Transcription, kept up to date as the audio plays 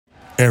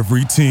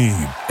Every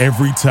team,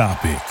 every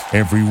topic,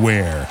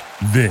 everywhere.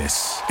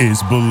 This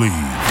is Believe.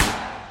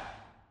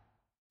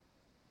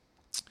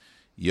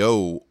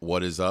 Yo,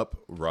 what is up?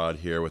 Rod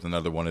here with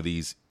another one of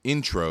these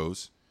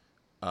intros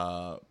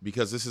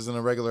because this isn't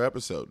a regular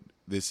episode.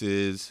 This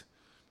is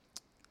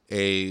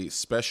a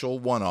special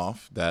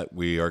one-off that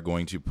we are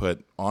going to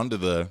put onto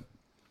the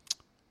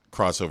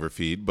crossover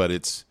feed, but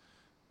it's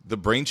the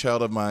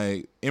brainchild of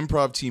my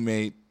improv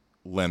teammate,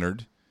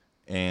 Leonard,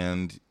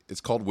 and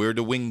it's called Where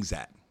Da Wings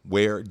At?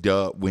 Where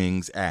Da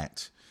Wings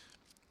At?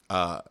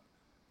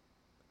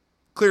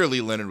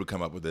 Clearly, Leonard would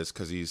come up with this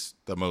because he's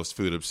the most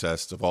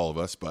food-obsessed of all of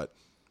us, but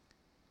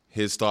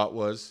his thought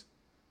was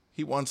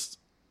he wants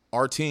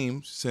our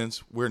team,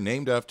 since we're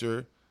named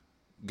after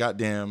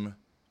goddamn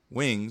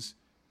wings,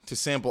 to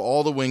sample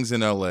all the wings in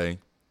LA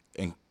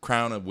and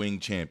crown a wing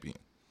champion.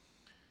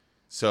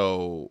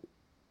 So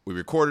we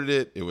recorded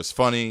it. It was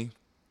funny.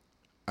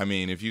 I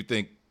mean, if you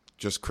think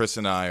just Chris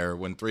and I, or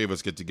when three of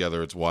us get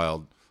together, it's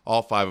wild.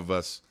 All five of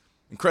us,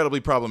 incredibly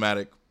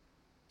problematic.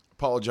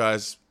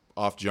 Apologize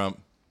off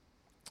jump.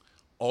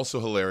 Also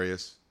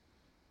hilarious.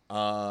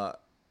 So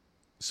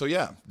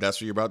yeah, that's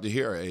what you're about to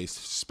hear. A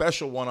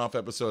special one-off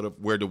episode of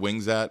Where Da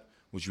Wings At,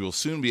 which you will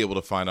soon be able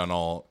to find on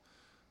all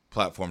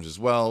platforms as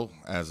well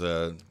as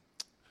I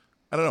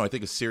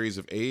think a series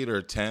of 8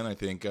 or 10. I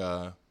think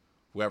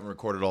we haven't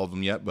recorded all of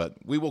them yet, but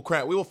we will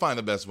find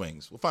the best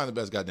wings. We'll find the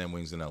best goddamn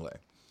wings in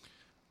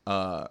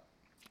LA.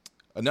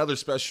 Another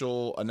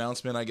special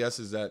announcement, I guess,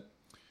 is that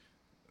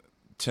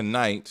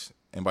tonight,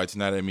 and by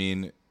tonight I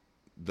mean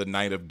the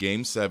night of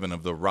Game 7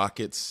 of the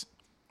Rockets.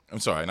 I'm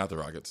sorry, not the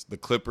Rockets. The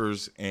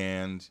Clippers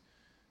and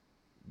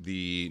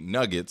the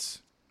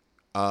Nuggets.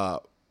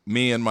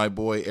 Me and my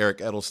boy Eric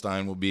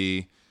Edelstein will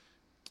be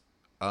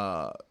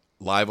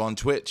live on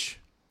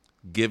Twitch,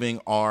 giving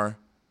our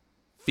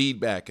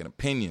feedback and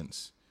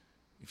opinions.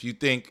 If you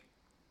think,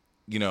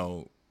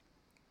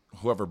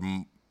 whoever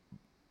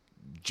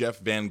Jeff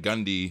Van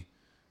Gundy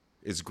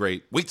is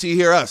great, wait till you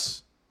hear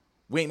us.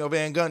 We ain't no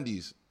Van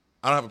Gundys.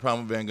 I don't have a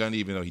problem with Van Gundy,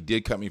 even though he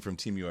did cut me from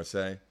Team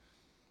USA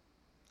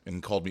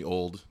and called me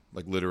old,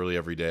 like literally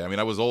every day. I mean,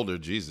 I was older,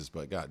 Jesus,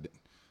 but God, I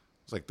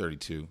was like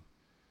 32.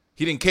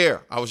 He didn't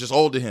care. I was just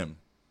old to him.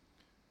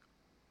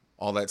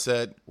 All that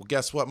said, well,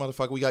 guess what,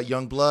 motherfucker? We got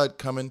young blood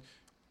coming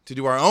to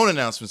do our own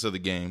announcements of the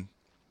game.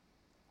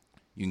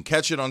 You can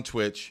catch it on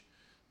Twitch.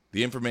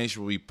 The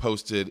information will be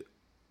posted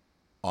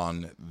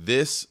on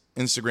this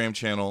Instagram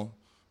channel,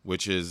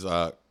 which is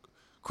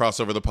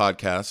Crossover the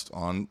Podcast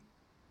on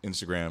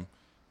Instagram.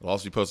 It'll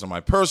also be posted on my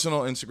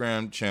personal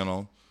Instagram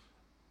channel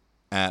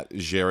at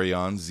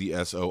Zhoryon,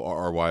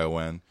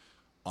 Zorryon,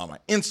 on my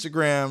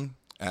Instagram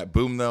at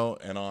Boomthough,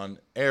 and on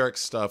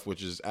Eric's stuff,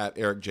 which is at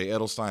Eric J.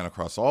 Edelstein,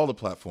 across all the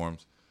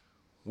platforms.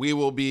 We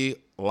will be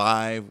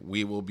live.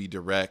 We will be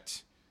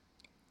direct.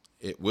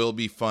 It will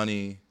be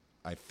funny,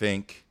 I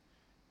think.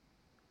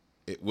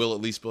 It will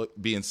at least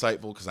be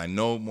insightful because I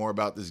know more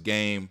about this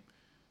game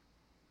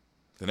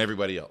than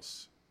everybody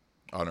else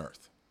on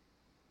Earth.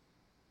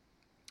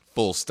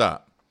 Full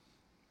stop.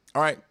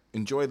 All right,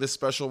 enjoy this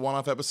special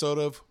one-off episode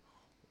of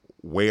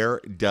Where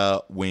Da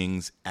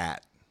Wings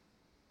At?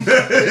 For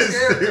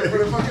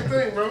the fucking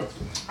thing, bro.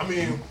 I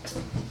mean,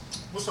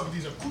 what's up with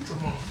these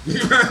accoutrements?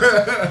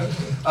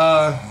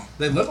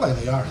 They look like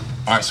they are.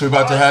 All right, so we're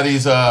about to have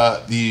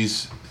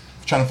these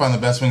trying to find the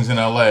best wings in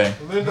LA.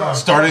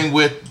 Starting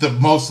with the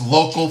most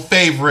local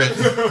favorite,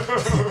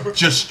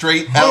 just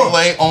straight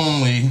LA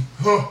only,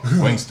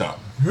 Wingstop.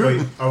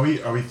 Wait,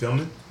 are we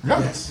filming?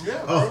 Yes.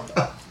 Yeah, bro.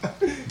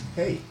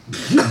 Hey.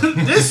 So,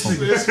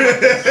 we just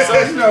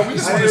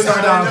want to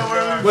start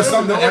out with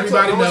something that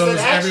everybody knows.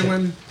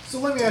 Everyone. So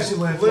let me ask you,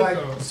 Lynn.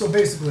 So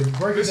basically,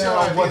 break it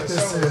down what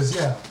this is.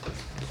 Yeah.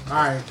 All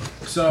right.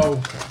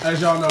 So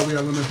as y'all know, we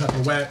are Lemon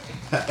Pepper Wet.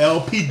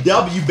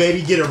 LPW,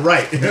 baby, get it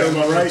right. Am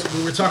I right?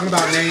 We were talking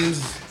about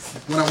names.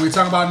 When we were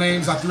talking about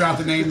names, I threw out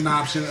the name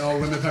option. Oh,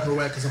 Lemon Pepper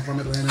Wet because I'm from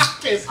Atlanta.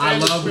 I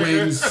love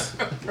wings.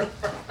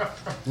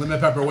 Lemon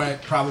Pepper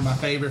Wet, probably my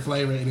favorite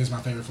flavor. It is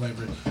my favorite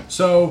flavor.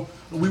 So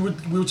we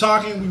were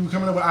talking. We were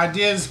coming up with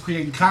ideas,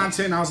 creating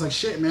content. And I was like,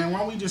 shit, man, why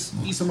don't we just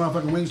eat some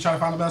motherfucking wings? Try to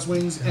find the best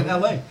wings in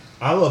LA.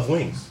 I love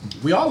wings.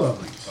 We all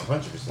love wings.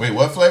 100%. Wait,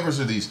 what flavors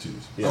are these two?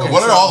 Yeah. Okay,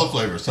 what are all the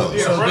flavors? Tell us.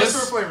 Yeah, So run this-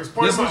 us through flavors.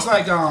 This looks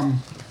like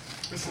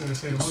This is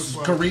insane. Looks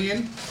like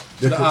Korean.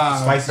 The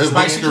spicy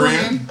Spicy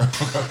Korean. Korean.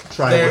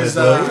 Try it with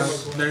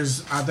those.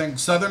 There's I think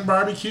Southern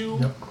barbecue.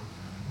 Yep.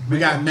 We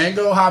got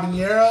mango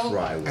habanero,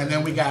 Try with and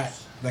then we got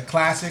the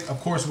classic.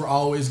 Of course, we're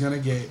always gonna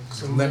get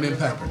some lemon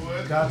pepper.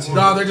 Gotcha.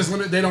 No, they're just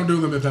lemon. They don't do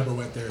lemon pepper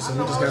wet there, so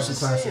we just got some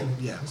classic.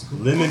 Yeah.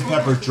 Lemon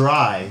pepper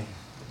dry.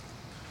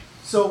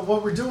 So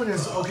what we're doing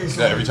is okay.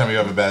 So Yeah, every time you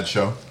have a bad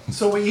show.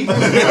 so we eat.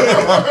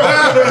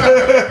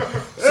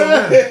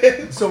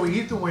 so we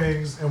eat the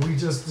wings and we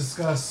just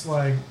discuss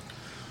like.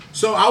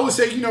 So I would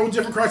say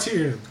different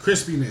criteria: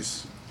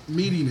 crispiness,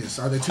 meatiness.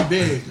 Are they too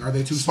big? Are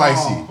they too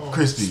Spicy, small?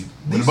 crispy,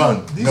 with a These bun,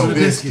 are- these no are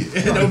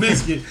biscuit. no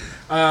biscuit.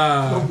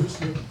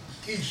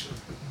 Keisha.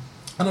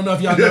 I don't know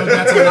if y'all know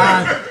that's a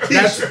line.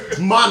 That's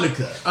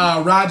Monica.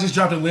 Rod just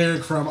dropped a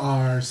lyric from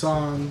our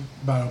song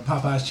about a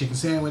Popeye's chicken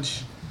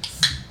sandwich.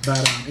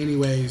 But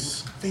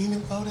anyways,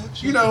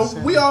 you know,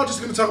 we all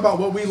just gonna talk about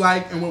what we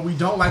like and what we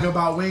don't like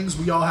about wings.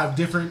 We all have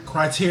different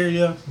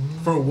criteria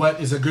for what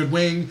is a good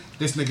wing.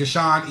 This nigga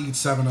Sean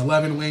eats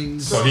 7-Eleven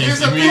wings. So he's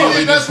His opinion,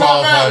 immediately that's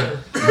what disqualified.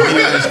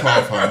 Immediately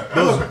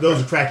disqualified.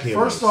 Those are crackheads.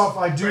 First off,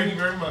 Thank you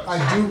very much.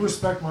 I do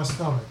respect my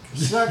stomach.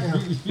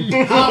 Second,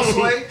 How,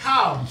 Slay?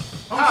 How?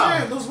 I'm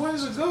saying those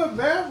wings are good,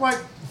 man. Like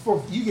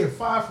you get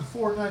 5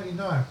 for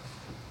 $4.99.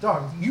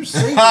 Dog, you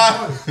save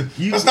money.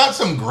 It's not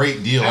some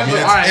great deal. I mean,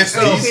 Alright, it's so-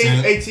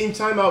 decent. Hey, team,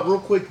 time out real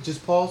quick.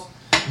 Just pause.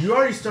 You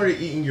already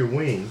started eating your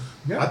wing.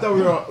 Yeah. I thought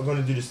we were going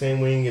to do the same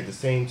wing at the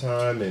same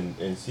time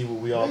and see what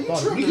we all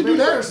thought. We can do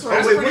that. That's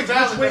pretty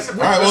valid. All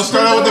right, we'll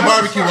start out with the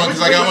barbecue one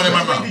because I got one in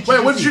my mouth.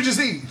 Wait, what did you just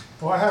eat?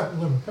 Well, I have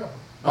lemon pepper. Okay,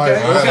 All right,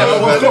 okay,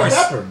 all right, of course.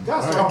 Pepper.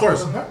 That's Of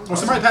course. Will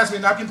somebody pass me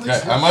a napkin, please?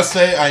 Okay, I must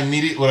say,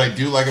 what I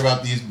do like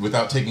about these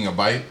without taking a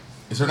bite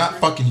is they're not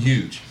fucking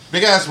huge.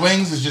 Big ass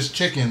wings is just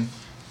chicken,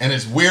 and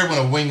it's weird when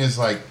a wing is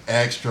like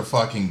extra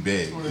fucking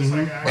big.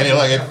 And I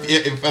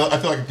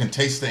feel like I can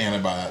taste the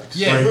antibiotics.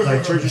 Yeah.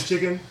 Like Church's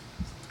chicken.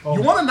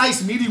 You want a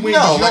nice meaty wing, No,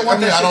 but you don't like, want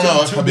that I don't shit know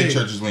to be how too big big.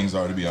 Church's wings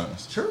are, to be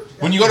honest. Sure.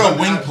 When you go to a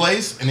wing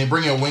place and they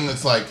bring you a wing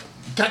that's like,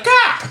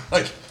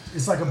 like,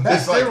 It's like a It's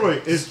bat. like-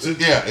 steroid. It's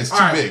yeah, it's too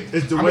All right. big.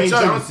 it's I'ma Dwayne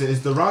tell you. Johnson. It's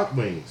the Rock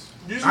wings.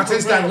 I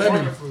taste that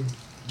lemon.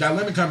 That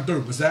lemon come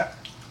through. What's that?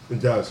 It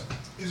does.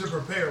 These are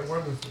prepared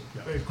wonderfully.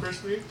 They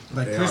crispy.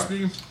 Like They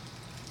crispy.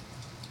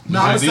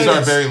 These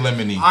are very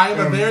lemony. I am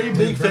a very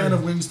big fan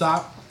of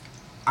Wingstop.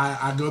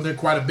 I go there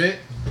quite a bit,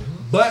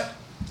 but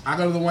I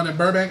go to the one in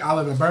Burbank. I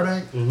live in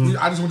Burbank.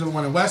 I just went to the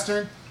one in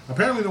Western.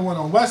 Apparently, the one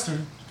on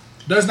Western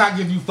does not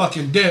give you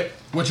fucking dip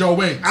with your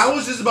wings. I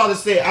was just about to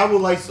say I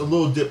would like a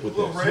little dip with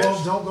Little this. ranch.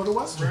 Well, don't go to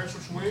Western. Ranch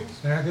with wings.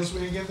 And I guess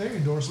we didn't get their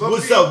endorsement.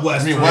 What's up, I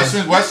Western? mean,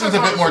 Western's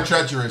a bit more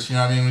treacherous. You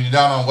know what I mean? When you're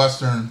down on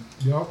Western,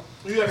 Yup.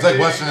 it's like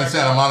Western and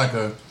Santa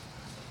Monica.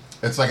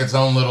 It's like its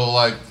own little,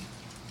 like,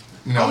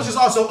 you know. I was just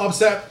also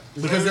upset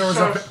because there was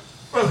a.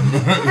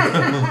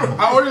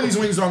 I ordered these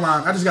wings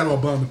online. I just got a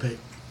little bum to pick.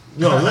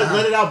 No,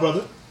 let it out,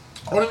 brother.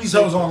 Ordered these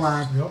hoes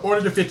online. Yep.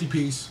 Ordered a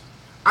 50-piece.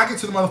 I get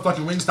to the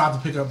motherfucking Wingstop to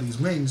pick up these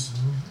wings,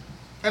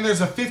 and there's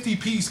a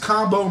 50-piece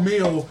combo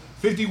meal: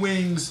 50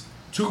 wings,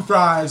 2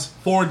 fries,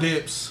 4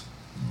 dips,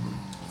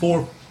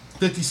 for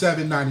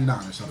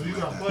 $57.99 or something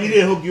like that. He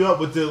didn't hook you up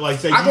with the like.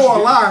 Say I you go should-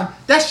 online.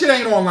 That shit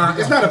ain't online.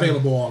 It's not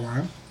available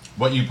online.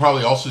 What you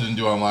probably also didn't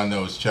do online,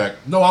 though, is check.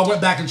 No, I went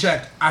back and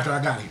checked after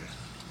I got here.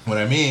 What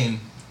I mean,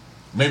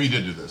 maybe you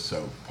did do this,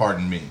 so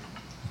pardon me.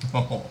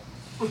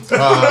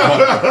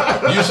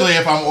 Usually,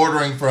 if I'm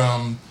ordering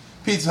from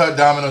Pizza Hut,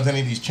 Domino's,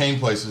 any of these chain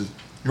places,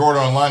 you order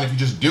online. If you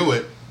just do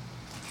it,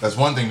 that's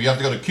one thing. But you have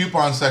to go to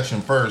coupon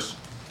section first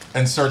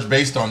and search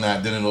based on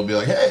that. Then it'll be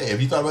like, hey,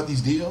 have you thought about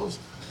these deals?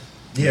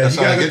 Yeah, That's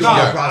you how gotta I get get through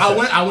you. the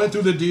process. I went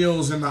through the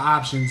deals and the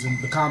options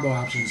and the combo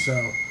options. So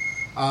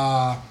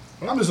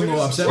I'm just a little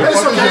upset. What the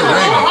fuck is your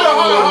ring?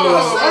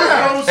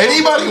 Oh,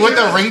 Anybody with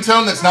a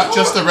ringtone that's not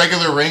just the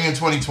regular ring in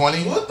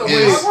 2020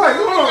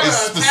 is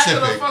specific.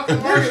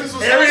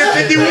 Area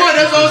 51.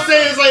 That's what I'm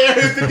saying. It's like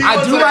Area 51.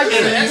 I do like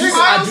aliens.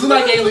 I do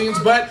like aliens,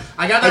 but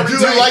I got that. I do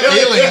like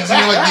aliens. You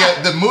know,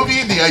 like the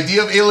movie, the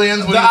idea of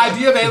aliens. The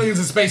idea of aliens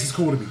in space is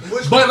cool to me.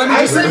 But let me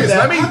just say this.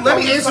 Let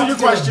me answer your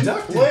question.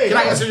 Can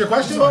I answer your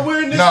question? But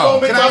we're in this No.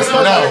 moment. Can I talking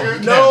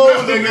answer- about-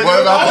 no. nigga.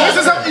 What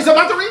about It's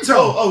about the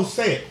ringtone. Oh,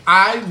 say it.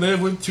 I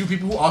live with 2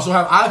 people who also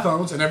have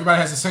iPhones, and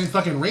everybody has the same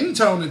fucking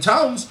ringtone and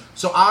tones.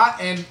 So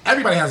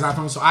everybody has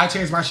iPhones, so I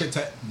change my shit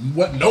to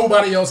what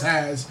nobody else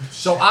has.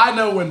 So I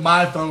know when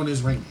my phone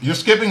is ringing. You're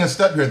skipping a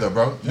step here, though,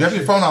 bro. You have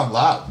your phone on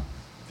loud.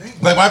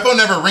 Like, my phone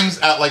never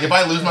rings out. Like, if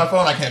I lose my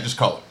phone, I can't just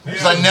call it.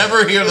 Because I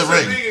never hear the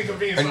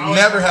ring. I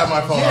never have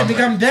my phone Yeah, on.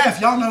 nigga, I'm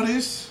deaf. Y'all know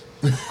this.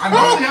 I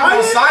normally have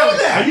on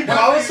silent. Are you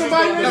calling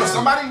somebody? No,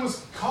 somebody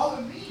was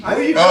calling me.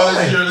 Where you Oh,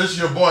 going? this is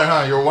your boy,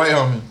 huh? Your white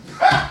homie.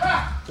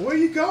 Where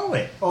you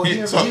going? Oh,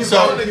 yeah,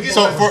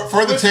 So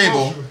for the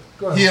table,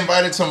 he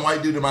invited some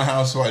white dude to my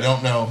house who I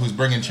don't know who's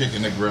bringing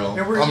chicken to grill.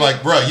 And we're I'm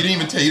like, bro, you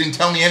didn't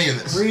tell me any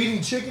of this. we're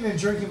eating chicken and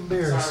drinking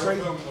beer.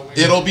 Straight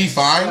It'll be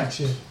fine, black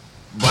shit.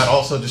 but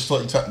also just to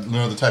let you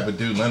know the type of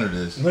dude Leonard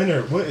is.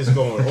 Leonard, what is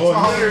going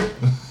on? Leonard,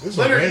 This is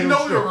Leonard, you random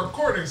know we shit. were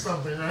recording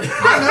something, right?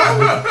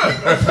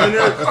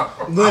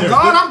 Leonard,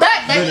 God, I'm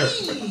back, baby.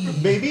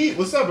 Leonard. Baby,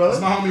 what's up, brother?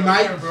 That's my homie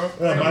Mike. bro.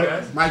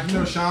 Mike. Mike, you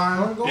know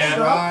Sean, Yeah.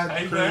 Rod, How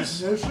you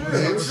Chris. Yeah,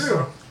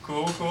 sure.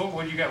 Cool.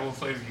 What do you got? What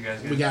flavor do you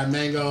guys We got? got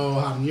mango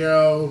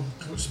habanero,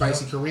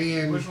 spicy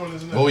Korean, Which one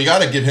is Well, we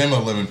got to give him a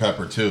lemon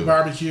pepper too.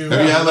 barbecue.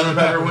 Have you had lemon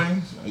pepper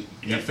wings?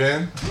 You a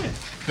fan?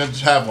 Yeah.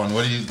 Just have one.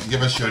 What do you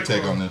give us your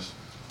take on this?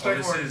 Take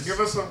this one. is- Give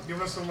us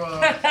some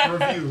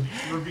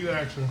review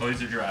action. Oh,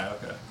 these are dry.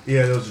 Okay.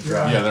 Yeah, those are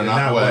dry. Yeah, they're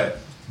not wet.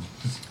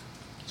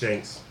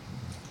 Jinx.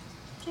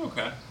 It's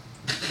okay.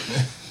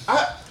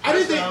 I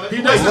didn't think.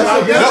 He doesn't. No,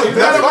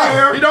 that's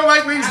fine. He don't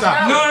like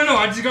Wingstop. No.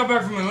 I just got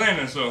back from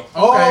Atlanta, so.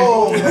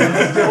 Oh,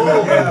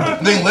 yeah.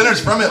 I think Leonard's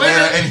from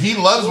Atlanta, and he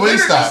loves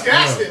Wingstop.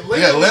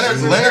 Yeah,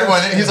 Leonard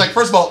went in. He's like,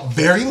 first of all,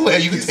 very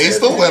lemon. You can taste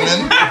the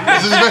lemon.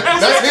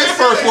 That's his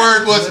first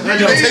word was,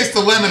 you can taste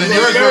the lemon, and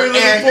yours were,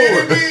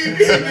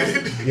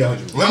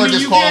 Leonard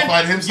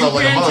disqualified himself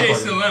like a You can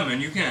taste the motherfucker.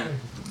 lemon. You can.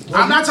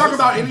 I'm not talking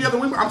about any other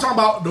wing. I'm talking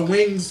about the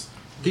wings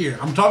here.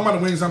 I'm talking about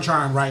the wings I'm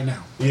trying right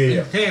now.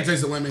 Yeah. Can't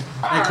taste the lemon.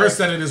 And Chris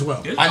said it as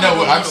well. I know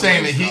what I'm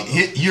saying.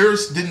 That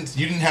yours didn't.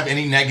 You didn't have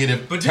any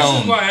negative But this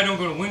tone. is why I don't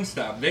go to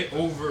Wingstop. They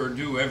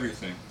overdo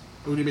everything.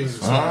 What do you mean?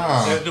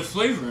 The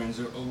flavorings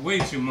are way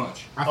too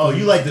much. Oh,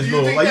 you like this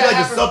little, like you like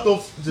the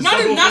subtle,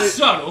 Not flavor?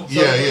 subtle.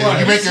 Yeah.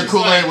 You make your It's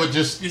Kool-Aid like- with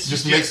just it's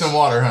mix just- some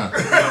water, huh?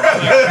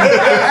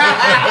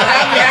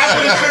 Half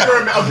of the sugar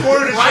amount, a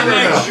quarter of the I sugar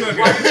like amount. sugar.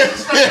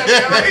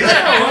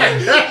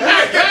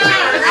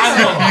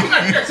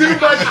 Too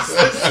much.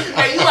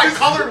 Hey, you like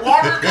colored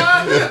water,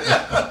 God?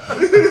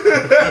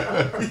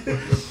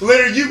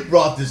 Leonard, you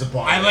brought this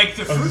upon. I like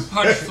the fruit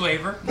punch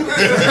flavor. They call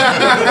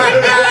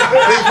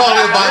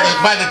it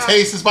by the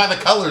taste. It's by the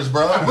colors,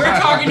 bro. We're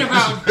talking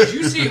about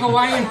juicy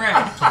Hawaiian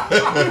wrap.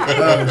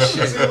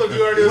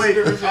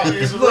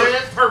 It's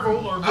red, purple,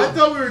 or blue. I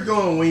thought we were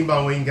going wing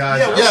by wing, guys.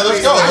 Yeah,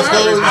 let's go. Let's go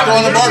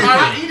on the I'm barbecue.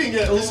 not eating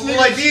it.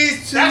 Like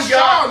these two That's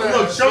guys. Sean,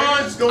 Look,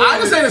 Sean's going. I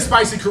just say the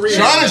spicy Korean.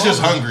 Sean is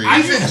just hungry.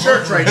 He's in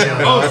church right now.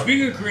 Oh,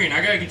 speaking of Korean,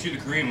 I gotta get you the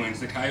Korean wings,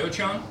 the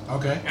Kyo-chan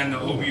Okay. and the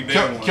Obi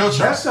Bear one. That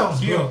Kyo-chan. sounds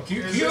good.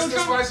 Is this the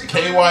spicy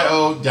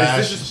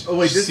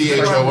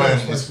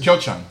KYO-CHON. It's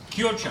Kyo-chan.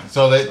 Kyo-chan.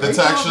 So that's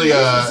actually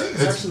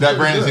It's that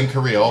brand is in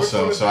Korea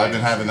also. So I've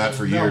been having that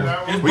for years.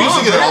 It's We used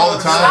to get it all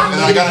the time,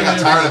 and then I kind of got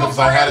tired of it because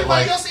I had it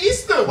like 4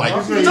 days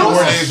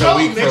a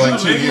week for like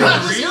 2 years. I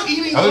was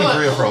in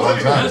Korea for a long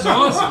That's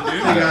time. awesome,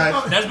 dude.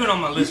 guys. That's been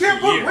on my list for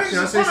can't put years. wings Can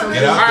I in say front of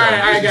something? Get out there.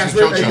 All right, guys. Some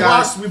We've Kyo-chan.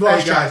 lost. We've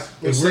lost Hey guys,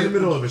 track. if we're in the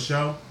middle of a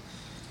show,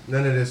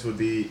 none of this would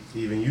be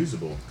even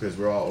usable because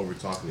we're all over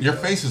talking. Your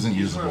face isn't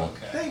usable.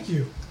 Thank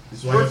you.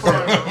 That's why like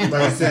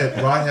I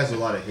said, Rod has a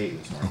lot of hate in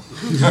his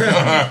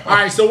heart. All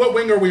right. So what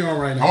wing are we on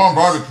right I'm now? on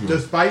barbecue. The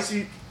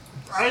spicy.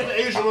 I ate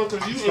the Asian one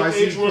because you ate the Spicy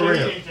Asian one and he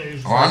Korean. ate the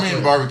Asian Oh, one. I'm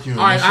eating barbecue. All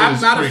right. This shit I'm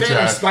is not a pretty fan of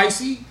trash.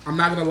 spicy. I'm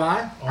not gonna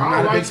lie. I'm I not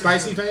a like big it.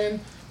 spicy fan.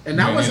 And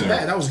that Me wasn't neither.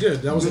 bad. That was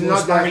good. That was a Not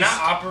little that- Can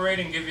spicy. I operate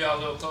and give y'all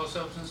little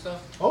close-ups and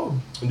stuff? Oh,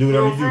 Do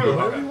whatever you do, Feel free. bro.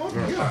 whatever you want.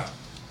 Yeah.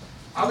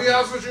 I'll be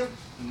honest with you,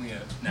 Yeah.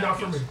 not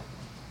for me.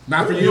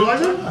 Not for You you.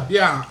 like it?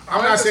 Yeah. I'm I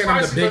like not saying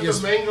I'm the spicy, but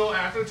biggest. the mango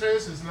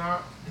aftertaste is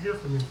not here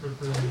for me.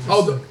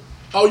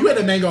 Oh, you had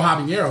the mango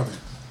habanero then.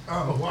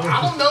 Oh, well, I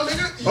don't know,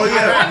 nigga. Oh I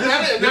yeah,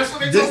 had it, and that's what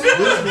they this told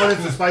me. one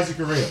is the spicy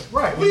Korean.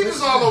 Right. We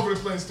just all over the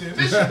place then.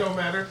 This shit don't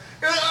matter.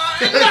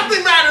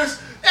 Nothing matters.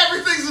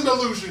 Everything's an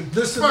illusion.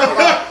 This is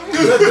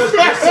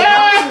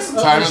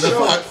Time of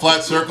the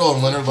flat circle,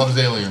 and Leonard loves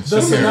aliens.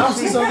 the Sit here.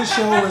 synopsis of the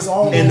show is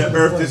all And over the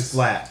earth place. is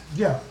flat.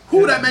 Yeah.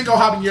 Who that mango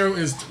habanero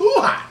is too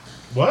hot.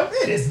 What?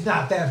 It is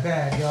not that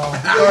bad, y'all.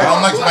 I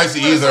don't like spicy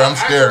either. I'm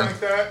scared. Like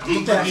that.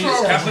 Eat that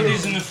Can I put shit.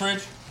 these in the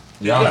fridge?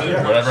 Yeah,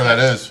 whatever that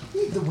is.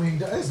 Eat the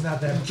wing. It's not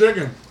that.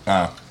 Chicken.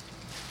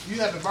 You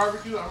had the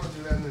barbecue. I'm gonna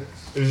do that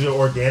next. Is it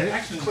organic?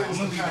 Actually, I'm gonna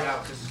leave it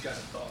out because it's got a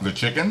thaw. The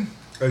chicken?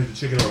 Or is the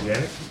chicken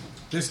organic?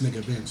 This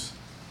nigga Vince.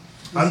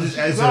 I'm just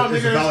it's No, a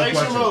nigga, valid it's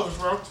question. HMOs,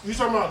 bro. You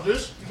talking about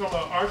this? You talking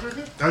about our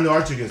chicken? I know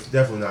our chicken's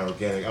definitely not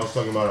organic. I was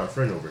talking about our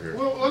friend over here.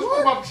 Well, let's talk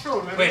about the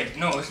show, nigga. Wait,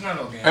 no, it's not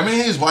organic. I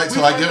mean, he's white,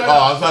 so I give. Oh,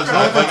 I was about to say,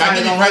 like, I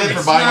give you credit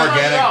for buying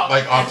organic,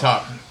 like off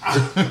top.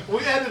 We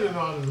edited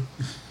on them.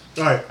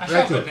 All right, I back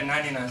shop to at it. the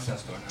 99-cent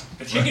store now.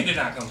 The chicken did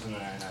not come from the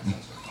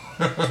 99-cent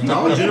store.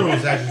 Dollar General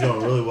is actually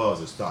doing really well as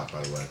a stock, by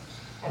the way.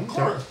 Of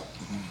course.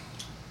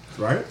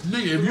 Right?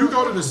 Nigga, if you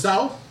go to the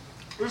South,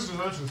 This is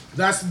delicious.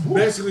 that's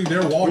basically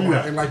their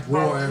Walmart in like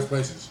rural ass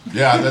places.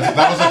 Yeah, that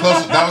was the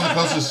closest. That was the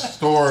closest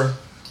store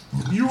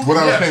when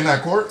I was paying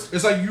that court.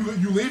 It's like you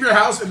leave your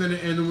house and then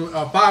in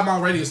a 5-mile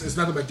radius, it's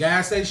nothing but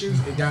gas stations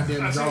and goddamn.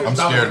 I'm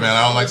scared, man.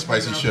 I don't like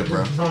spicy shit,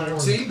 bro.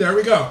 See, there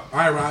we go. All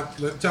right, Rod,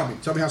 tell me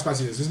how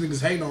spicy it is. This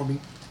nigga's hating on me.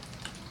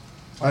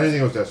 I didn't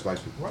think it was that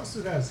spicy. What's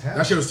it as hat?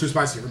 That shit was too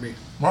spicy for me.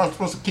 Well, I'm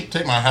supposed to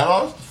take my hat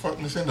off?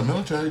 Fucking this ain't the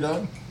military,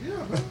 dog. Yeah,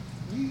 man.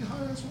 We eat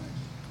high ass wings.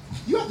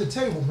 You at the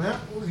table, man.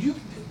 You.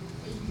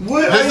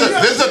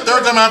 This is the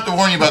third time I have to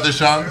warn you about this,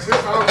 Sean.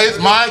 It's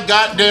my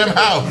goddamn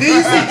house. Did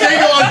you see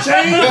Django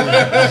Unchained?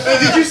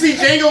 Did you see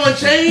Django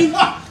Unchained?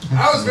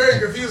 I was very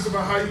confused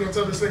about how you gonna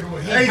tell this nigga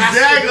what he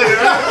Exactly.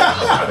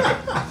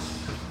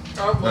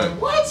 I'm like,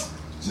 what?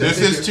 This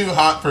is too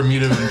hot for me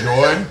to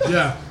enjoy.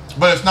 Yeah.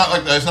 But it's not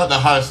the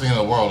hottest thing in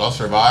the world. I'll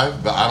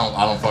survive, but I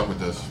don't fuck with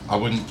this. I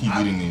wouldn't keep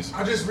eating these.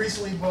 I just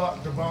recently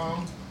bought the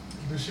bomb,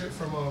 the shit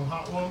from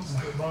Hot Ones,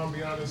 the bomb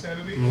Beyond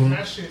Insanity, and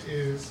that shit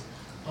is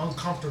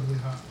uncomfortably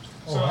hot.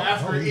 So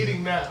after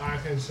eating that, I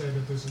can say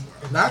that this is.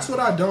 That's what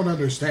I don't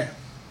understand.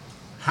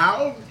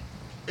 How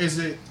is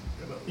it?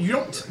 You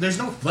don't. There's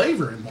no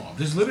flavor involved.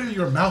 There's literally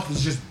your mouth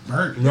is just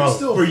burnt. No,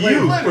 still for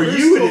you, flavor. for There's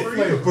you, still it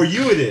flavor. is. For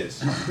you, it is.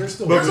 There's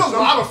still. But There's a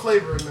lot of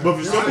flavor in there. But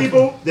for some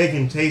people, they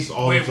can taste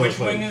all Wait, those which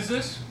flavors. wing is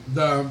this?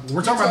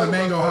 We're talking about the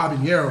mango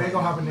habanero. Mango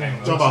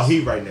habanero. Talk about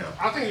heat right now.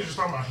 I think you're just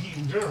talking about heat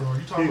in general. Are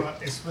you talking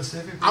about a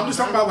specific? I'm just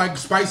talking about like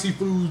spicy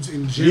foods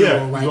in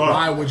general. Yeah, like you are.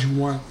 why would you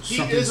want Heat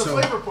something is a so?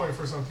 flavor point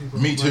for some people.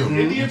 Me too. Like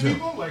Indian Me too.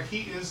 people, like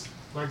heat is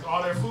like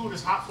all their food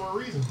is hot for a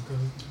reason.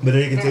 But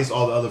then you can taste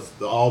all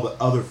the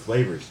other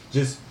flavors.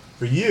 Just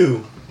for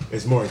you,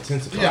 it's more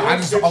intensified.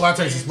 Yeah, all I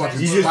taste is fucking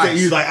You just spice. think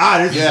this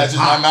Yeah, is it's just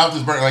my hot. mouth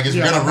is burning. Like it's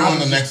Yeah, gonna my ruin mouth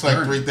the is next like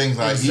burning. 3 things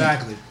I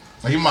Exactly. eat.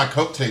 Like even my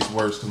Coke tastes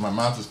worse because my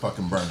mouth is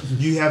fucking burning. Do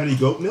you have any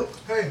goat milk?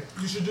 Hey,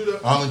 you should do the.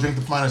 I only drink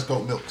the finest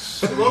goat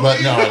milks, but no,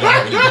 I don't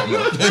have any goat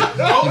milk.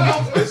 Goat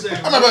milk is I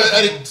remember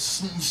Eddie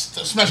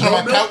smashing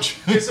on my couch.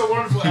 It's a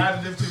wonderful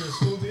additive to your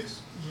smoothies.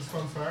 Just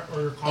fun fact,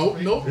 or your coffee.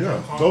 Oat milk?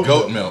 Yeah, Coffee.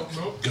 Goat milk.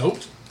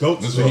 Goat?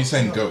 Goat That's milk. what he's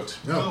saying. Goat.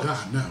 Oh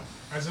God, no.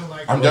 As in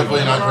like. I'm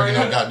definitely not drinking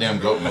no goddamn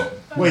goat milk.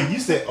 Wait, you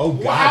said, oh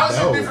Well, how God, is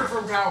it no. different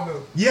from cow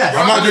milk? Yes.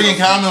 I'm not drinking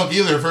cow milk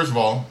either. First of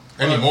all,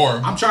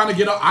 anymore. I'm trying to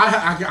get up.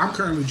 I'm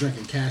currently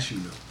drinking cashew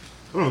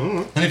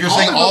milk. And if you're All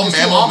saying the all milk is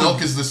still mammal almond.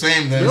 milk is the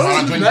same, then Yours I'm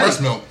not is drinking better.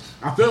 breast milk.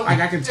 I feel like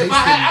I can taste If I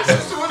had it.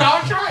 access to it, I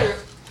would try it.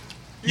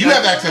 You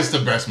have access to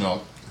breast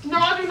milk. No,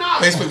 I do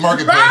not. Facebook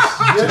Marketplace.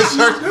 Just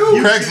search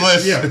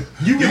Craigslist. Yeah.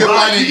 You can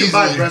find it you can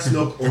buy easily. breast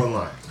milk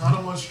online. I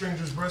don't want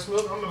strangers' breast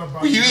milk. I'm gonna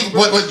buy. You eat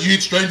what? You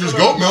eat strangers'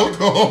 goat milk?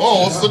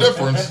 Oh, what's the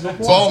difference?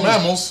 It's all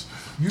mammals.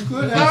 You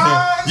could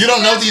have. You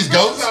don't know these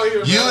goats.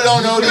 You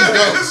don't know these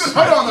goats.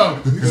 Hold on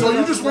though. So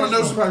you just want to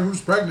know somebody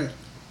who's pregnant?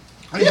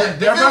 Yeah,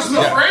 their breast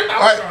milk. Friend,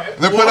 All I would try right, it.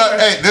 they put up.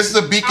 Hey, this is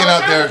a beacon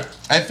out there.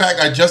 In fact,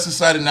 I just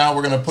decided now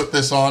we're gonna put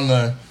this on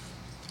the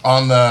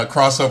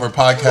crossover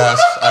podcast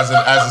as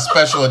a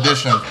special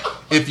edition.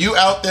 If you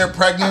out there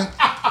pregnant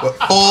with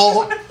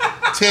full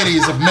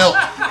titties of milk,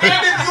 And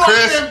if you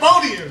are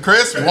Cambodian.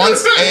 Chris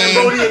wants a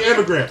Cambodian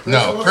immigrant.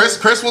 no.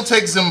 Chris will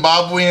take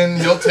Zimbabwean.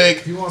 He'll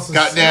take wants a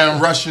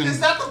goddamn Russian. Is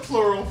that the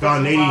plural for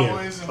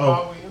Ghanaian. Zimbabwean?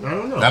 Oh, I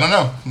don't know. I don't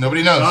know.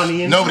 Nobody knows.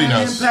 Ghanaian. Nobody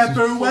knows.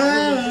 Pepper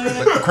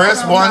wet.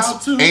 Chris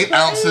wants 8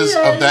 ounces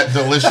of that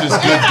delicious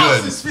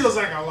good. This feels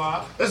like a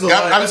lot. That's a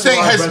lot- I'm that's a saying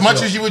lot of as breast much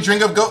milk. as you would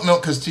drink of goat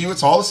milk, because to you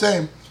it's all the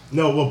same.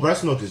 No, well,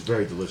 breast milk is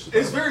very delicious.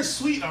 It's very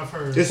sweet, I've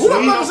heard. It's Who the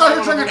sweet. fuck is out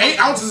here drinking 8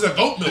 ounces of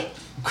goat milk?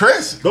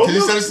 Chris, Goat because he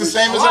said milk it's the is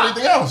same a as lot.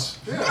 everything else.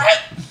 Yeah.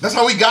 That's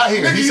how we got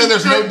here. He Nigga, said you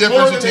there's no drink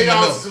difference more than between 8 the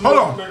ounces milk. of Hold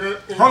on.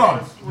 nigga, in Hold your on.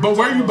 life. What But you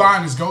where talking you about?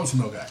 buying this goat's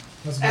milk at?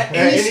 At Any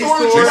any store store,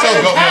 you They Where sell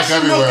the goat milk cashew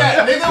milk at,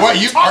 everywhere. nigga, What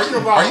you talking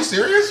about? are you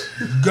serious?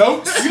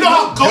 Goats? You know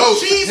how goat Goat.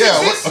 cheese Yeah,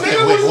 exists, okay,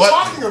 nigga? wait, What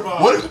are you talking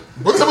about?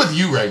 What's up with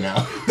you right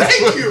now?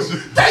 Thank you.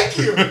 Thank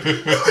you.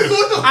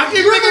 I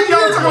keep thinking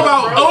y'all talking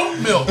about oat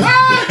milk. No,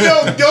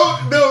 goat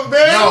milk,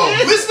 man. No,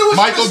 Listen to what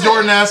Michael you just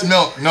Jordan ass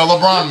milk. No,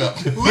 LeBron milk.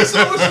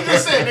 Listen to what you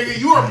just said, nigga.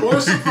 You are more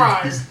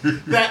surprised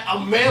that a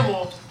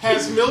mammal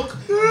has milk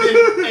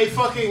than a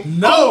fucking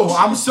No, goat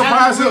I'm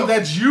surprised has milk.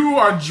 that you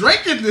are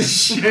drinking this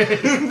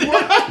shit.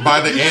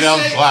 By the You 8 just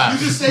ounce said- glass.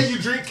 You just said you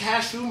drink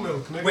cashew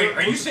milk, nigga. Wait,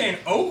 are you saying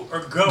oat or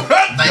goat?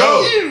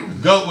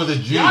 Goat with a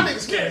G. Y'all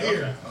niggas can't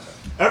hear.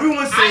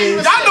 Everyone's I saying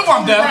even Y'all know said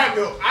I'm Kobe deaf. Bryant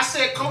milk. I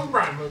said Kobe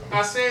Bryant milk.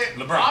 I said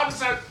LeBron. I just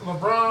said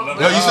LeBron.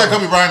 No, you said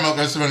Kobe Bryant milk.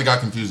 That's when it got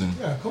confusing.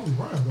 Yeah, Kobe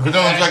Bryant, bro. But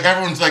then it's like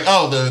everyone's like,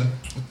 oh, the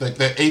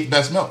 8th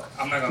best milk.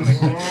 I'm not gonna make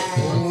that.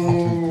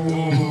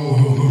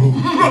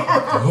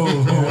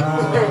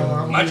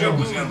 My joke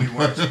was gonna be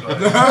worse, but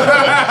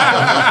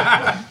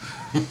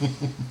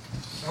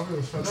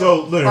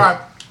so. Leonard,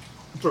 Alright.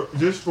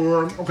 just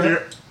for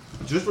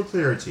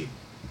clarity,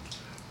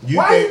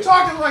 Why are you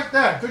talking like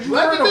that? Because you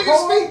Let heard the a nigga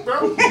poem? speak, bro.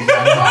 Talking like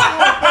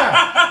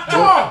that.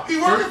 Come on. He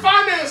work in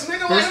finance,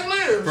 nigga. Let him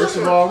live. First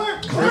of all,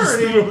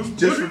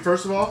 Clarity.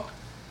 first of all,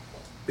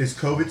 it's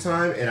COVID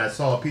time, and I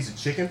saw a piece of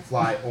chicken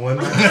fly on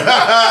my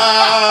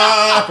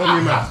from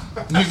your mouth.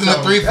 Using the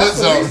 3 foot That's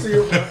the zone. least of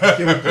your-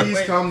 Can we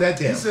please calm that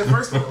He down? said,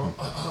 first of all,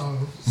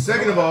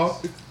 Second of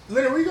all,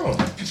 Leonard, where you going?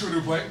 Get you a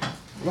new plate.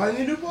 Why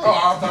didn't you do plate? I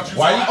thought you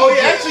Why you? Oh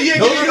yeah, actually, yeah,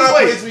 Those give me are a not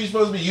plate. plates where you're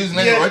supposed to be using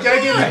Yeah, anyway. can I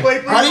give you a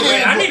plate? Why did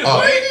Wait, I need a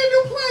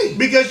plate.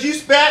 Because you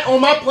spat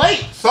on my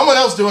plate. Someone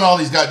else doing all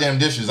these goddamn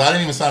dishes. I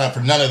didn't even sign up for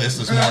none of this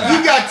morning.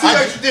 You got 2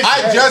 extra dishes.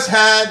 I just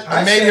had a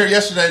I maid said- here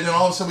yesterday, and then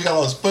all of a sudden we got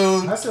all this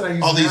food, I said I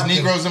used all these napkin.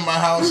 Negroes in my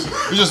house.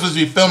 We're just supposed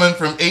to be filming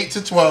from 8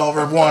 to 12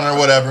 or 1 or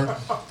whatever.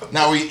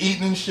 Now we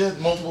eating and shit,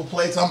 multiple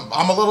plates. I'm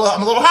a little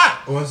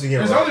hot. Once again,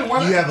 There's Rob, only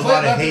one you have a plate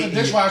lot of left in hate. the in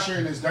you. dishwasher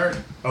and it's dirty.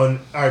 Oh, all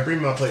right, bring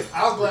me my plate.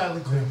 I'll gladly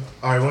clean up.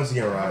 All right, once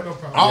again, Rob. No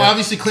problem. I'll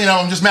obviously clean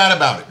up. I'm just mad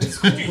about it.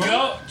 do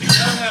y'all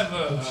have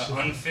a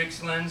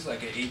unfixed lens,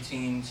 like an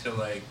 18 to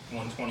like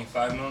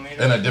 125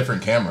 millimeter? And a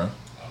different camera.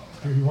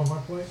 Here, you want my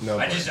plate? No,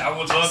 I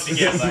would love to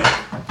get like,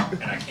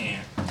 and I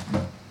can't.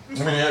 I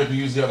mean, yeah, if you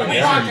use the other We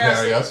camera, you can, I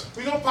podcast guess. it.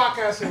 We gonna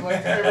podcast it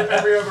like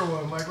every other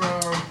one. Like,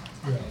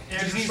 It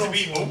just needs to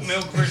be oat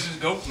milk versus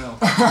goat milk.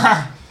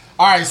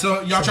 All right,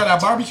 so y'all try that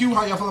barbecue?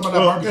 How y'all feel about that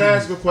Well, barbecue? can I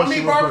ask a I question?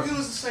 mean, real quick? barbecue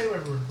is the same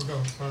everywhere. But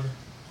go, sorry.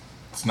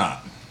 It's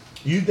not.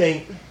 You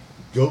think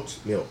goat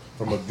milk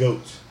from a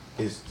goat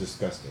is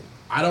disgusting?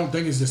 I don't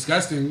think it's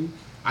disgusting.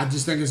 I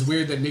just think it's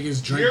weird that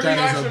niggas drink Your that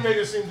reaction as a... made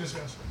it seem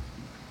disgusting.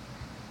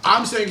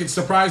 I'm saying it's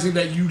surprising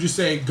that you just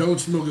say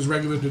goat's milk is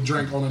regular to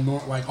drink on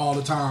a like all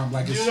the time.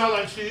 Like Do it's... you not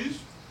like cheese?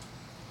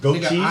 Goat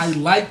Nigga, cheese? I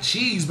like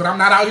cheese, but I'm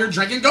not out here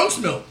drinking goat's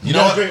milk. You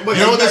know what? drink- wait,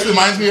 You know what you this gotta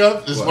reminds me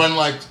of? Is What? when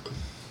like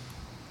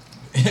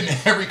in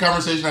every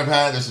conversation I've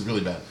had, this is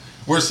really bad.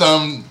 Where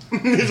some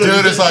dude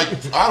is like,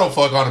 I don't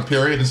fuck on a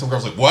period, and some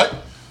girl's like, what?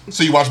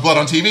 So you watch blood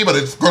on TV, but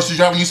it's gross to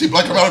you out when you see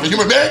blood come out of a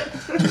human being?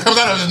 It comes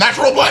out of his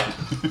natural blood.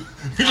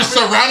 You're just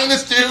surrounding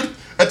this dude,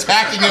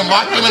 attacking him,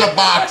 locking him in a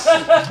box.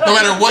 No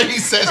matter what he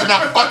says, you're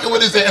not fucking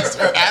with his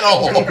answer at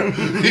all.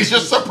 He's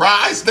just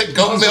surprised that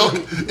goat milk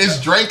is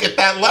drank at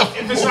that level.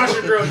 If it's not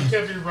your girl, you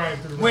can't be right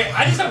through. Wait,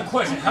 I just have a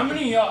question. How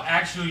many of y'all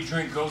actually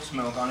drink goat's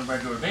milk on a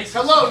regular basis?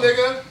 Hello,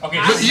 nigga. Okay,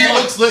 But he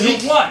looks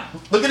like so what?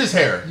 Look at his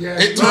hair. Yeah.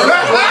 It turns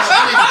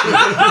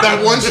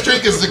that one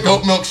streak is the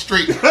goat milk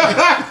streak.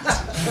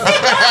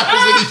 That's what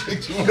happens when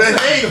you drink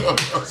too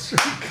much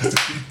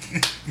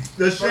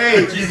The The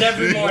shade. Just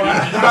every morning.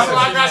 Just That's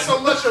why I got so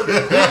much of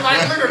it.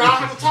 Like liquor, now I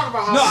have to talk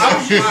about how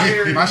soft my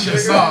hair is. My shit nigga.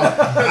 soft.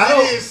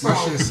 My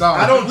shit soft.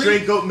 I don't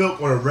drink goat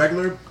milk on a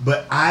regular,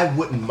 but I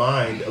wouldn't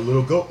mind a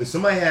little goat. If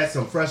somebody had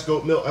some fresh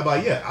goat milk, I'm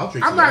like, yeah, I'll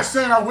drink. I'm some not of that.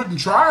 saying I wouldn't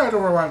try it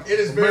or like. It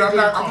is very but I'm good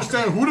not. I'm coffee. just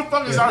saying, who the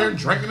fuck is out here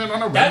drinking it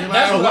on a regular?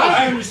 That's lot why of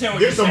I understand what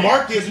There's you're a saying.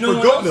 market 'cause no for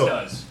one goat else milk.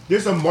 does.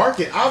 There's a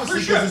market,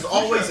 obviously, For sure, because it's for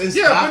always sure. in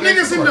Yeah, stock but niggas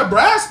in store.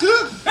 Nebraska.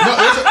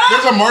 No,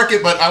 there's a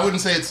market, but I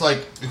wouldn't say it's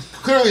like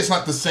clearly it's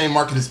not the same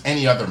market as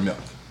any other milk.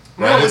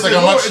 Right? No, it's like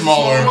a much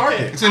smaller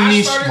market. It's a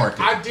niche I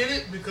market. did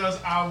it because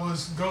I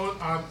was going.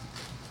 I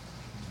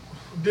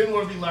didn't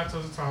want to be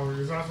lactose intolerant.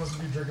 You're not supposed to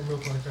be drinking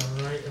milk like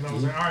that, right? And I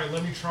was like, all right,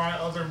 let me try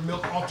other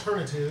milk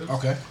alternatives.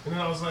 Okay. And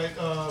then I was like,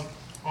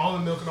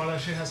 almond milk and all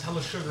that shit has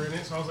hella sugar in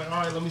it. So I was like,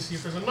 all right, let me see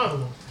if there's another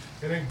one.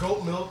 And then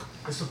goat milk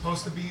is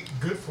supposed to be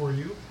good for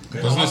you.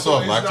 And Doesn't it still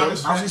also have it's not lactose?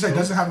 as I was gonna say, bad-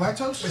 does it have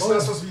lactose? It's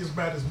not supposed to be as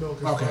bad as milk.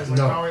 As Okay. far as like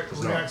No, how it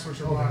it's not. reacts with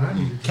your Okay, body. I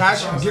need it.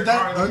 Cashew, So I was get like, that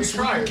all right, let me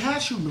try unsweetened it.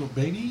 cashew milk,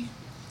 baby.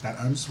 That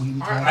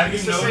unsweetened All right, cashew. Have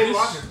It's you the same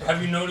noticed? logic.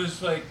 Have you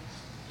noticed like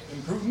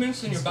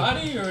improvements in your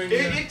body or in your?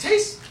 It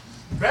tastes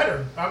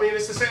better. I mean,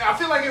 it's the same. I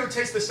feel like it would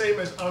taste the same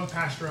as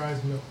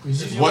unpasteurized milk.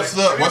 Is If it- you What's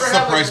have you the ever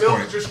had, price milk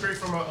point? Just straight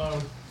from a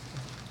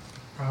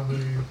probably.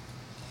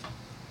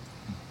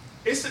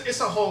 It's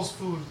a whole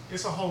food.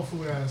 It's a whole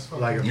food ass.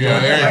 fucking- Like a- Yeah,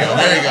 there you go.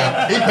 There you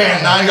go. He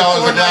paying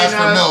 $9 a glass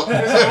for milk.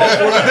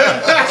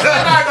 It's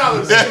not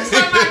 $9. It's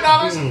not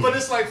 $9, but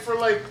it's like for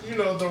like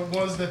the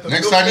ones that the.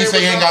 Next time you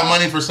say you ain't got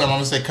money for something, I'm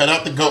gonna say cut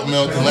out the goat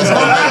milk and let's go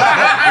live.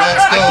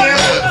 Let's go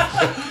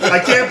live. I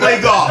can't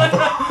play golf.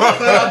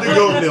 Cut out the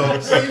goat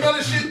milk. So you know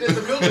the shit that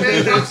the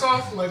milkman knocks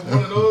off, like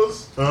one of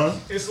those. Huh?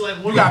 It's like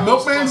one You got of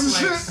those milkmans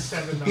costs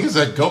and like shit? $7. He's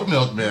a goat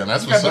milk man.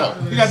 That's what's up.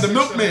 You got the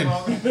milkman.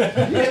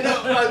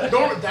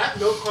 That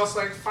milk costs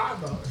like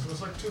 $5. So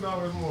it's like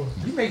 $2 more.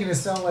 You making it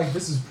sound like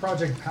this is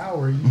Project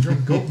Power. You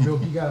drink goat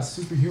milk, you got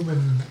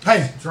superhuman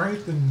Hey,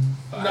 strength and.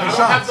 No, Hey, I don't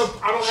Sean. have the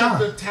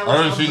Sean. talent. I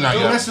haven't of seen the that goat.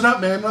 yet. mess it up,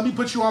 man. Let me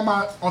put you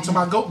onto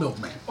my goat milk,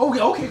 man.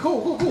 Okay,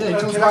 cool. Yeah, he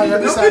comes Can by I get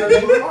every milk?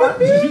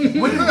 Saturday.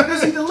 When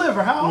does he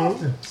deliver? How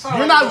often? Sorry.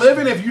 You're not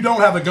living if you don't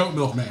have a goat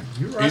milk, man.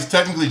 You're right. He's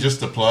technically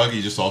just a plug.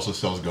 He just also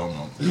sells goat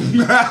milk.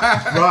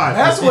 Right.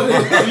 That's what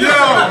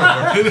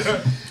it is.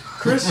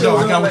 Chris, Yo, I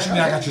shows got up what you at-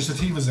 need. I got your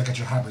sativas, I got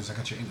your hybrids, I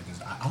got your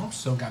indicas. I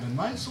also got a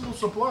nice little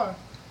supply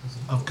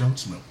of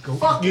goat's milk.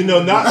 Fuck You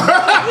know, not for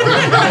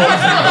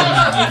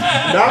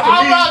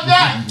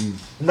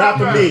me. Not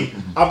for me.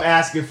 I'm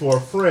asking for a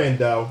friend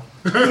though.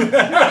 Did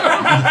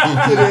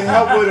it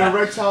help with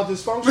erectile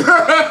dysfunction?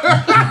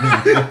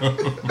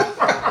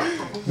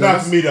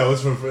 Not for me though.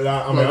 It's for.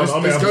 I'm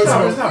This goat's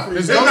No, it's milk. not for you.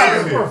 This It's goat's not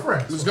milk. for a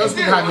friend. This goat's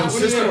milk had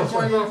consistent What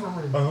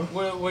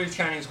flavor. What does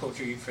Chinese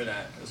culture eat for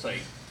that? It's like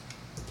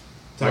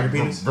Tiger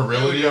penis.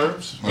 Virility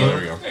herbs? Oh, there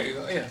we go. there you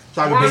go. Yeah.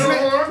 Tiger Rhino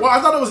penis. horn? Well, I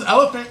thought it was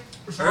elephant.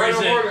 Or is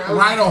it-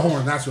 Rhino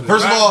horn, that's what it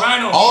First is. of all,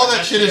 Rhino all horn, that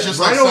that's shit is it. just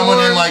like Rhino someone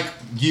in horn. like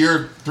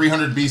year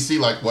 300 BC,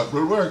 like, what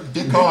would work?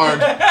 Dick hard.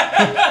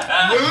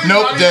 Really?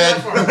 Nope, Not dead.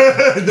 even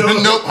that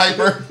far. Nope,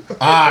 hyper.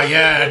 Ah,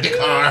 yeah, dick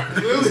hard.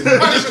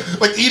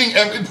 Like eating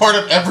every part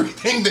of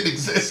everything that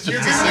exists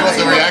just to see what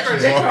the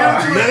reactions are.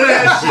 None of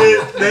that shit.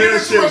 None of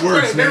that shit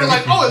works, They were man.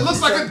 like, oh, it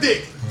looks like a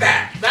dick.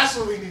 That's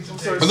what we need to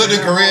do. But look,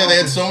 in Korea, they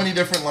had so many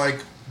different like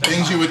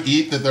things you would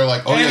eat that they're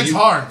like, oh And yeah, it's you,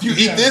 hard. you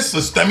eat this, so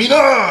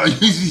stamina.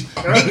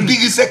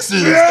 Biggie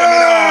sexes, stamina.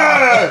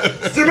 Ah,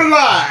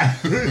 stimuli.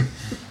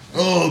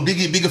 Oh,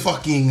 biggie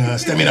fucking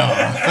stamina.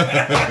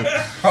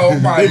 Oh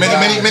my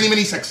god.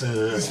 Many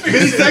sexes.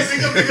 Mini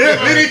sexes.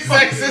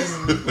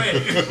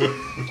 Wait.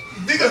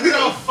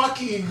 Nigga,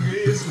 fucking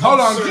is. Hold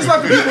on, just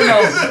let the people know.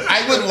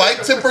 I would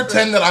like to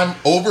pretend that I'm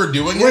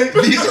overdoing it.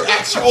 Wait. These are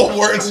actual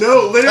words.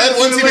 No, let I had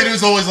one it- teammate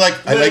who's always like,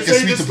 I like to say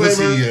sweet the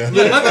disclaimer.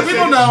 pussy. Let the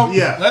people know.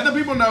 Yeah. Let the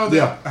people know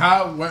that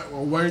Yeah.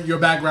 where your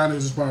background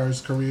is as far as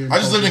Korean. I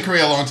just lived in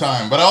Korea a long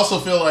time, but I also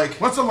feel like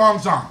What's a long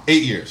time?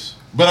 8 years.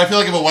 But I feel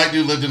like if a white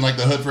dude lived in like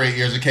the hood for 8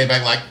 years and came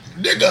back like,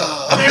 nigga,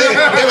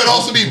 it would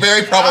also be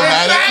very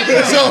problematic.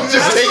 So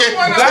just take it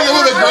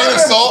with a grain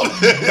of salt.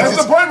 That's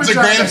the point we're It's a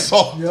trying grain to of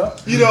salt. Yeah.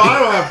 You know, I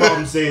don't have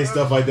problems saying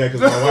stuff like that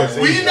because my wife says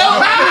We it. know.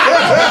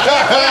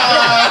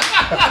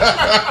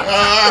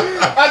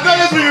 I thought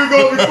that's where you were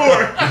going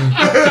before.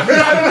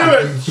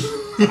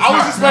 I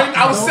was just waiting.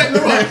 I was setting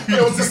you up.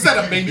 It was a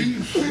setup, baby. You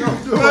know I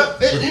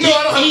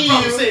don't have a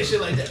problem saying shit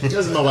like that. This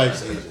is my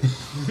wife's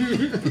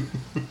Asian.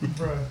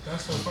 Bruh,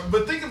 that's so funny.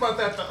 But think about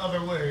that the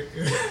other way.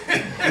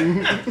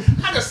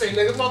 I just say,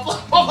 nigga,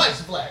 my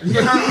wife's black. He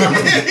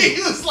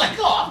was like,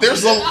 oh.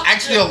 There's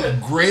actually a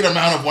great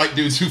amount of white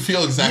dudes who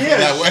feel exactly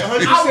that way.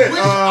 100%.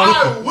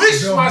 I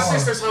wish Bill my Maher.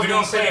 sisters We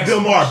don't say Bill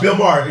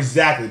Maher,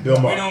 exactly. Bill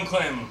We Maher. don't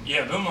claim him.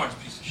 Yeah, Bill Maher's a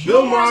piece of shit.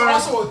 Bill Bill Maher's Maher,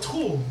 also a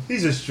tool.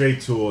 he's a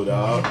straight tool,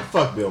 dog.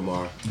 Fuck Bill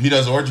Maher. He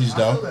does orgies I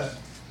feel though. that.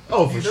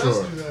 Oh, He for does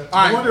sure. do that. All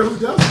I right. wonder who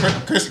does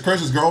it.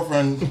 Chris's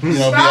girlfriend, be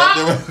Stop out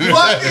there with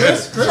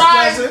fucking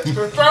trying to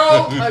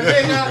throw a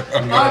nigga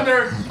under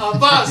a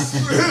bus.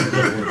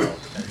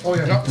 Oh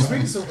yeah,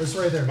 speaking of, it's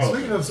right there.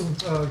 Speaking of some,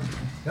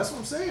 that's what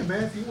I'm saying,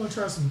 man. If you want to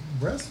try some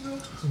breast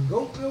milk, some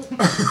goat milk,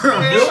 Man,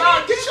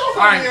 Sean, get your All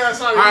right, fucking ass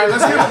out all of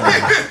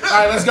right,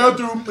 here. let's go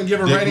through and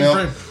give a Dick rating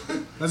milk. for.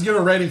 Let's give a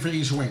rating for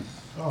each wing.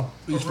 oh,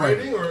 Each flavor.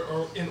 Rating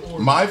or in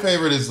order? My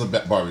favorite is the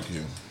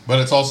barbecue, but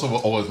it's also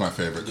always my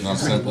favorite because I'm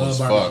simple as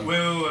fuck. Wait.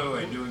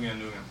 Do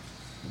again.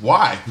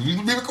 Why? We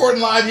be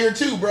recording live here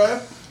too,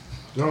 bruh.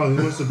 No, he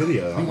wants the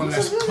video. You want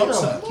that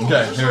close up?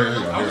 Okay, here we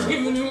I was go.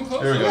 giving you a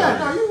close. Here we go. yeah,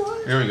 no, you right.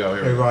 Here we go.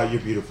 Hey, Here we go. Rod,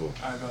 you're beautiful.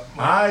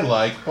 I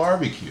like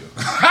barbecue.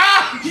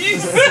 That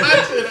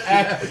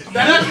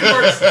actually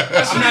works.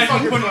 That's I'm not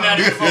even putting that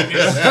in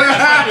focus.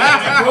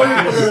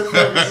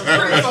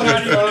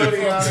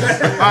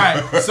 All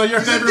right. So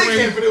your favorite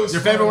dickhead, but it wing? was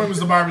Your favorite fun. wing was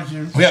the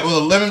barbecue. Yeah,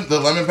 well, the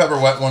lemon pepper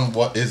wet one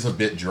is a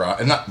bit dry.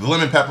 And not the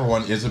lemon pepper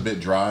one is a bit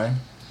dry.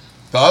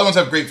 The other ones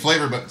have great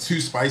flavor, but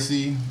too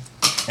spicy.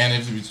 And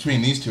if it's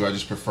between these two, I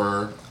just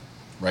prefer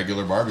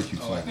regular barbecue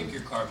Oh, I flavor. think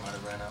your card might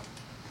have ran out.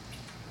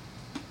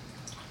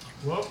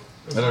 Well,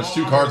 There's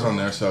two cards on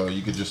there, so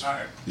you could just All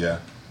right, yeah.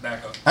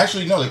 back up.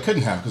 Actually, no, they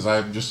couldn't have because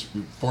I just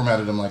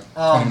formatted them like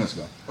 20 minutes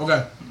ago.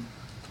 Okay.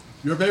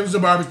 Your favorite was the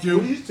What do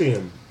barbecue. you see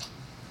him?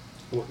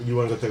 You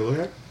want to go take a look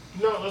at it?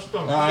 No, let's go.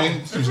 I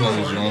ain't choosing on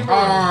his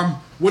own.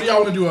 What do y'all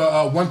want to do?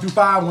 A 1 through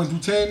 5, 1 through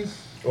 10?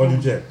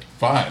 1 through 10.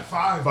 5.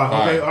 Five.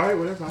 Okay, all right,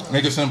 whatever.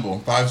 Make it simple.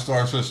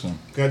 5-star system.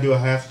 Can I do a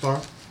half star?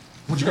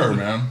 What you got,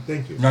 man?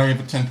 Thank you. Now you have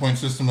a 10-point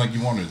system like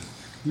you wanted.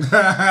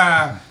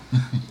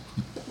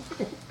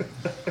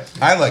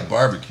 I like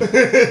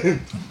barbecue.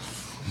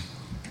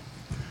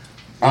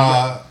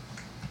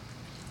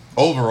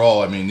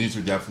 Overall, I mean, these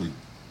are definitely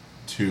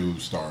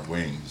 2-star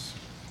wings.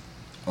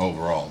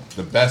 Overall,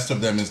 the best of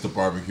them is the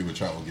barbecue,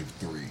 which I will give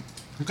 3.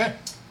 Okay.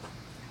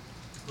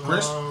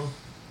 Chris?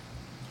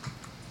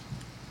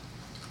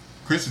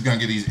 Chris is gonna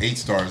get these 8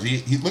 stars.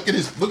 He look at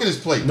his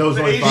plate. No, it's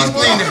only He's He's 5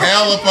 cleaned stars.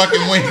 hell of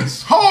fucking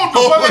wings. Hold the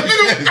Holy fuck,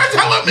 nigga. shit. That's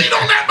hella meat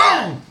on that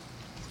bone.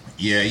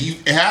 Yeah,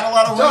 it had a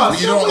lot of wings, Dog,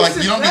 but you don't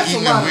listen, be that's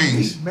eating a lot them of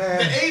wings. meat, man.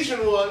 The Asian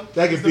one.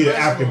 That is could be the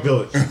best African one.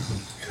 village.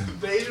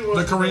 The Asian one.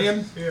 The is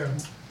Korean? best. Yeah.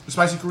 The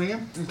spicy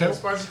Korean? The Okay.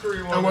 spicy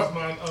Korean And one what- is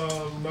my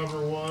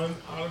number one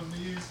out of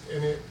these,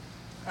 and it,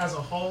 as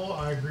a whole,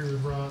 I agree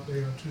with Rob. They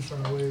are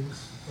 2-star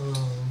wings.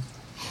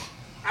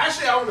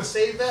 Actually, I want to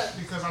save that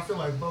because I feel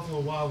like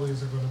Buffalo Wild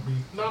Wings are going to be.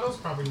 No, those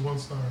are probably 1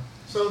 star.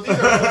 So these are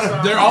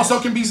 1-star. There also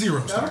can be 0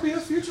 That'll stars. be a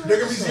future. They're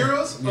gonna be episode.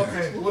 zeros.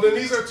 Okay. Well, then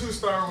these are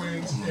 2-star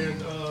wings,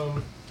 and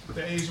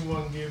the Asian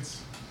one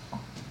gets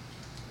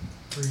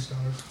 3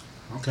 stars.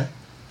 Okay.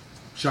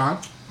 Sean?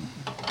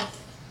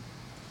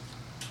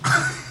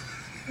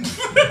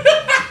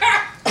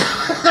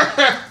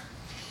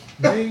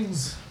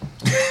 Wings.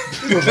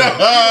 You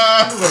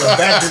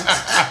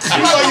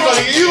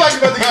like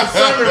about to get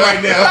sermon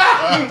right now.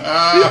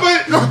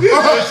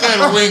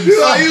 Said wings. You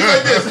like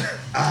this.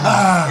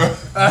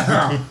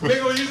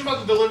 Nigga, were you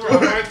about to deliver a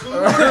haiku?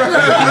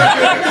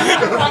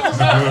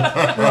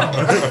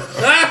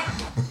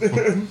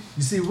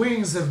 You see,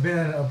 wings have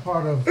been a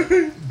part of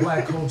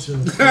black culture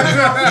for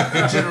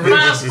Fast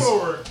generations.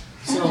 forward.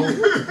 So,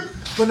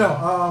 but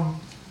no,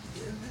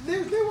 they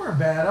weren't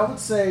bad. I would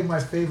say my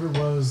favorite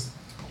was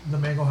the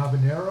mango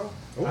habanero.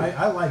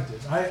 I liked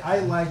it. I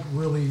like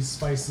really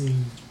spicy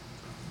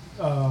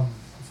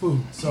food.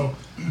 So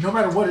no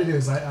matter what it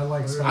is, I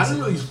like spicy. I didn't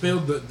really food. feel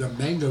the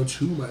mango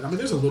too much. I mean,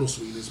 there's a little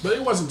sweetness, but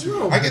it wasn't too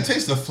much. I could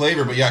taste the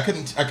flavor, but yeah, I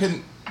couldn't.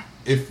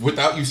 If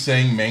without you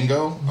saying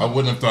mango, I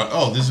wouldn't have thought.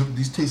 Oh,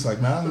 these taste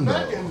like mango.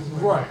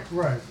 Right.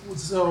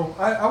 So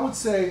I would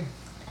say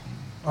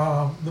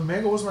the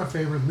mango was my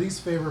favorite.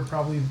 Least favorite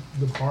probably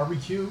the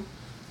barbecue,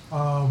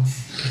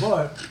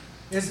 but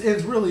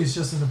it's really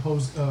just an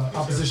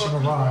opposition to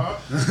Rob.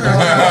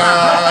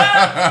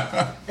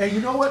 And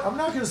you know what? I'm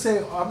not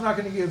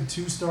gonna give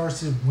 2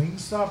 stars to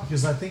Wingstop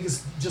because I think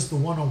it's just the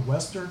one on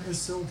Western is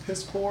so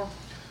piss poor.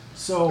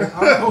 So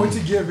I'm going to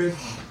give it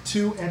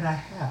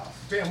 2.5.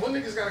 Damn, what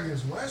niggas got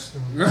against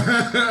Western?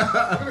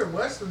 What did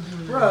Western do?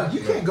 Bro,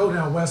 you can't go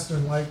down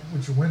Western like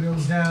with your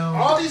windows down.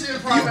 All these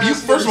improv You,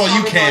 first of all,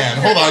 you can.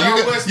 Hold on.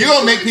 You're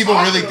going to make people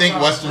really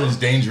think Western is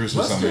dangerous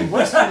or something.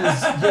 Western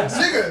is yes.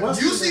 Nigga,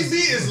 Western UCB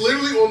is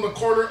literally on the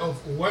corner of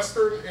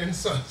Western and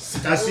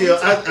Sunset. I see.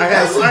 I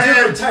That's a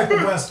different type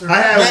of Western. I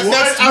had one.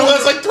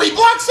 That's like 3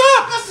 blocks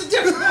up. That's a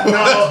difference.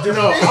 No.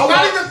 It's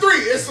not even 3.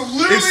 It's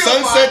literally It's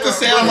Sunset to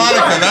Santa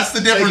Monica. That's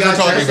the difference we're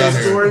talking about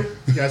here.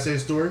 Can I say a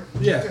story?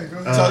 Yeah. Tell your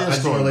I just want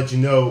story. to let you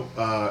know,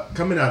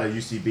 coming out of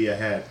UCB, I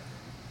had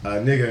a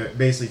nigga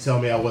basically tell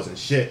me I wasn't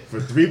shit for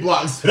 3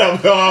 blocks that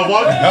I'm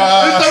walking.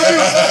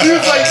 He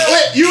was like,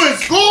 "What? You in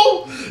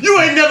school?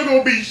 You ain't never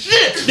gonna be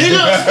shit, nigga."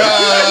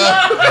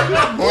 Yeah.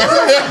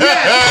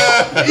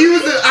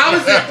 I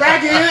was in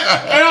crackhead,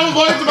 and I was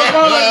walking to my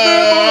car like,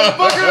 "Man,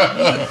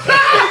 motherfucker."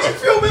 You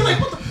feel me? Like,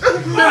 what the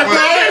fuck?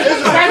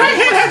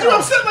 Crackhead had you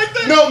upset like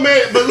that? No,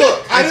 man, but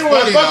look, I didn't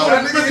want to fuck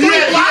with him.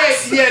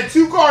 He had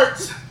 2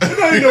 carts. I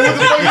didn't know what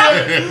the fuck he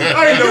had.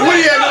 I didn't know what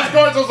he had in those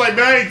carts. I was like,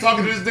 man, I ain't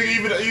talking to this nigga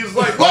even. He was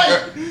like,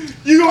 what?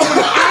 You going for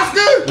the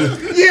Oscar?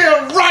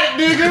 Yeah, right,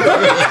 nigga.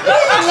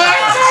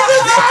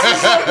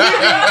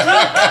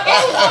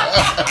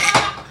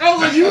 I was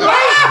like, you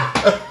right?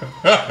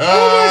 Oh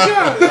my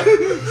god.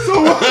 So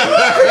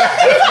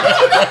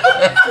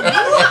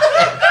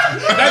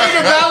That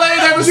nigga ballet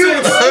never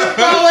since.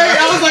 ballet,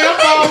 I was like, I'm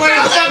ballet.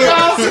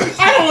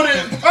 I don't want it.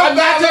 I'm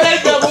not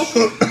today, devil.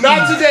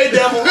 Not today,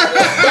 devil.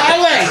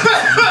 Ballet.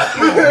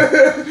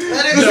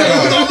 That is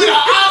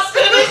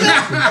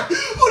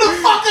Who the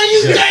fuck are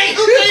you, Jay?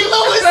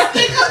 Lewis,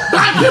 nigga?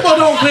 Black people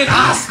don't win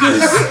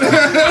Oscars.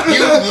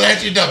 You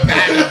legend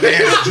bag of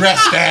ass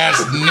dressed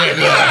ass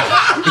nigga.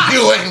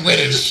 You ain't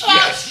winning shit.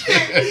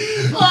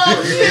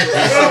 Oh shit,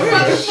 that's so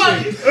fucking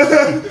funny.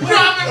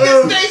 Dropping Miss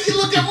Daisy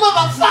looking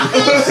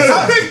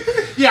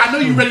motherfucker. Yeah, I know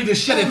you ready to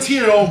shed a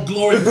tear, old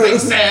glory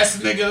face ass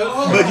nigga.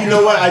 But you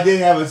know what? I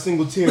didn't have a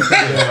single tear.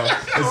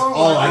 That's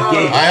all I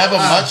gave. I have a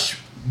much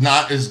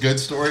not as good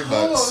story,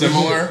 but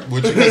similar.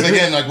 Which because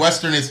again, like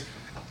Western is,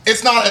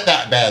 it's not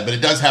that bad, but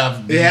it does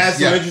have. It has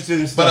some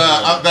interesting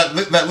stuff.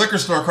 But that liquor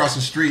store across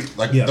the street,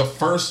 like Yeah. the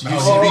first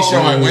UCB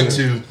show I went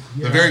to,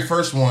 the very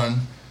first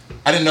one.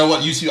 I didn't know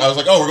what UCB. I was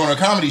like, oh, we're going to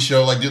a comedy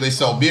show. Like, do they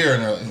sell beer?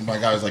 And my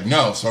guy was like,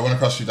 no. So I went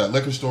across the street to that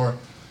liquor store.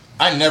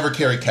 I never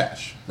carry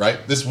cash,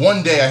 right? This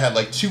one day I had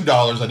like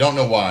 $2. I don't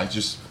know why.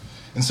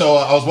 And so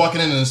I was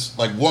walking in and this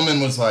like woman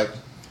was like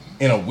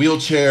in a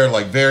wheelchair,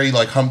 like very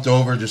like humped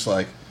over, just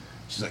like,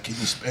 she's like, can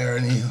you spare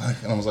any?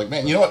 Like, and I was like,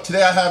 man, you know what?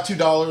 Today I have $2.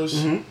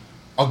 Mm-hmm.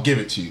 I'll give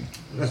it to you.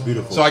 That's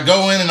beautiful. So I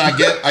go in and I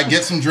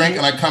get some drink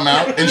and I come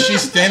out and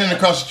she's standing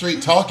across the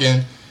street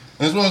talking.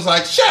 And this woman's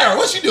like, Cheryl,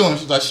 what you doing?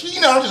 She's like,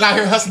 you know, I'm just out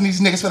here hustling these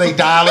niggas for $8.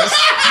 And I was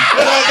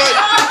like,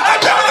 I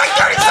did it like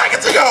 30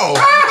 seconds ago.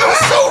 It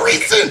was so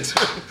recent.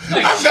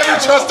 I'm never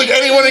trusting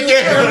anyone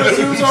again. Not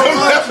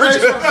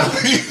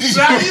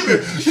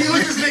even. She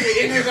looked this nigga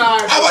in his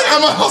eyes.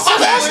 I'm a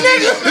hustle ass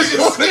nigga.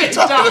 What are you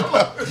talking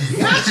about?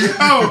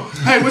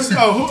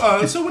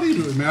 So what are you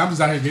doing, man? I'm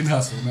just out here getting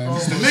hustled, man.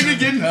 Just a nigga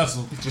getting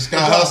hustled. Just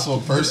got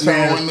hustled. First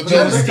time in the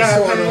That business.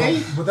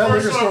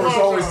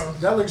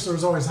 liquor store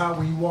is always hot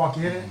when you walk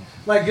in.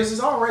 Like, cause it's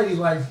already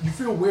like you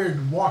feel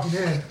weird walking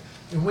in,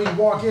 and when you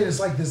walk in, it's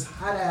like this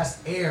hot ass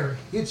air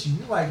hits you.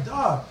 You're like,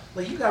 dog,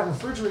 like you got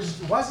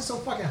refrigerators. Why is it so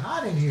fucking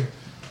hot in here?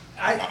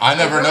 I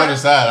never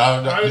noticed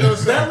that.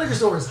 That liquor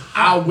store is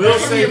hot. I will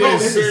say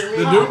this: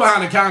 the dude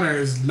behind the counter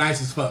is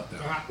nice as fuck, though.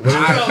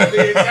 I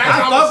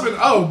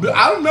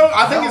don't know.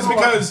 I think it's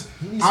because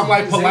I'm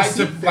like polite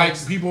to like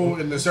people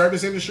in the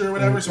service industry or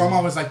whatever. So I'm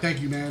always like, "Thank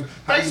you, man."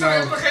 Thanks for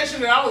the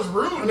implication that I was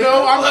rude.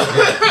 No, I'm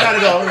Not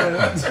at all.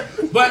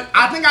 But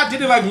I think I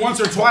did it like once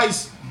or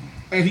twice,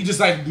 and he just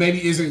like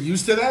maybe isn't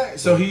used to that.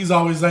 So he's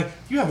always like,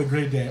 "You have a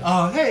great day."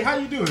 Hey, how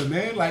you doing,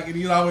 man? Like, and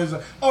he's always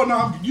like, "Oh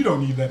no, you don't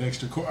need that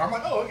extra core." I'm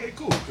like, "Oh, okay,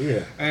 cool."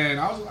 Yeah. And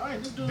I was like, "All right,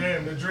 let's do it."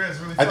 Damn, the dreads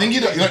really. I think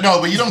you don't. No,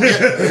 but you don't get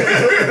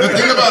the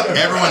thing about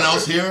everyone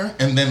else here,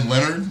 and then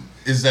Leonard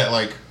is that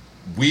like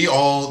we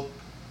all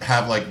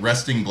have like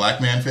resting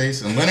black man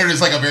face, and Leonard is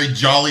like a very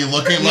jolly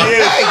looking. Like,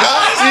 hey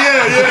guys,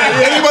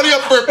 anybody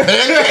up for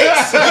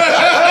pancakes?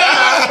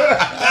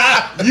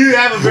 You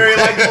have a very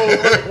likable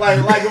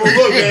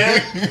look,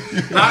 man.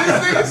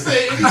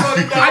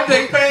 I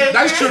think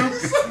that's true.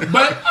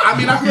 But I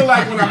mean, I feel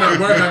like when I'm at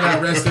work, I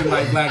got resting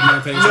like black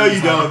man face. No,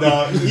 you don't,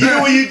 dog. You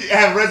know when you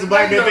have resting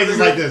black man faces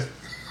like this.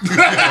 All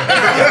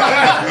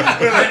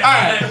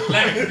right.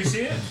 Let me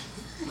see it.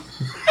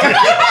 You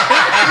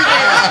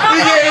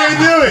can't even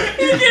do it.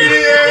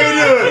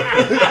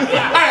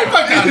 All right,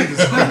 fuck y'all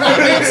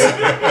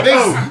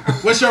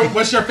niggas.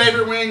 What's your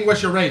favorite wing?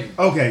 What's your rating?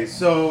 Okay,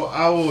 so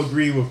I will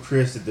agree with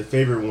Chris that the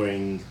favorite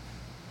wing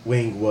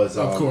was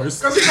Of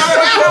course. I'm not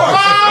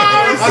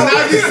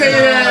just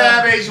saying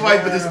that I'm Asian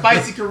white, but the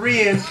spicy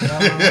Korean,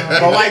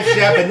 my wife's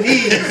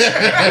Japanese,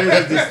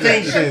 there's a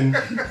distinction.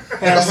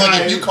 And it's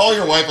like if you call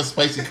your wife a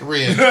spicy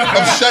Korean,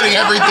 I'm shutting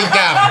everything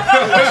down.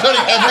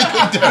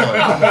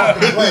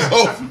 It's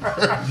over.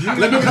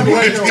 Let me come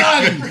away. It's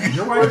done.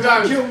 Your wife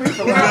got killed me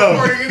for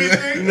reporting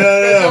anything.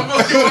 No.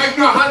 Your wife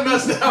not hunting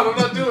us down. I'm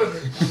not doing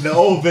it. The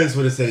old Vince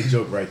would have said a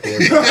joke right there.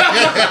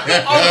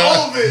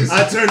 All this.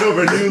 I turned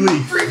over a new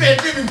leaf. Free Van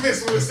Jimmy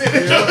Vince would have said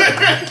it.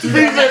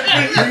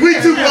 We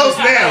too close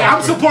now.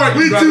 I'm supporting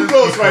you, We brother. too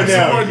close right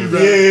now. supporting you,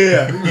 brother.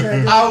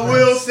 Yeah. I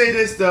will say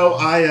this though.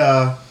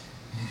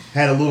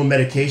 had a little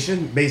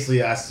medication.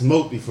 Basically, I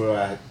smoked before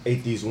I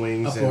ate these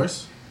wings. Of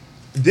course.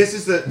 This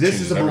is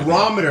a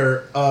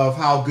barometer of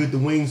how good the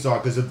wings are.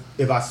 Because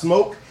if I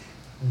smoke,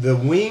 the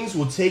wings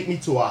will take me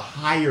to a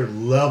higher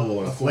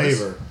level in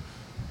flavor.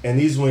 And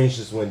these wings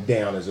just went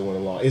down as it went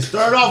along. It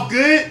started off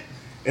good,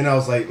 and I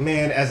was like,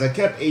 man, as I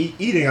kept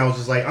eating, I was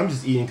just like, I'm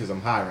just eating because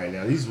I'm high right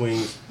now. These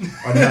wings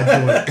are not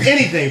doing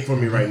anything for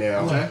me right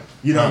now. Okay.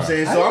 You know what I'm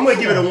saying? So I'm going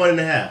to give it a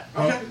 1.5.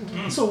 Okay.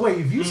 So wait,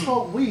 if you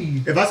smoke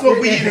weed... If I smoke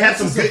weed and have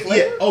some good...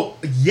 Yeah, oh,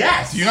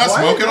 yes. Do you not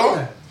smoke at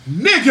all?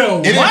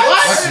 Nigga, what?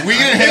 Like, weed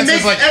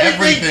enhances like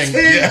everything.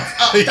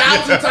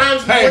 1,000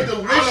 times more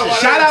delicious.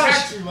 Shout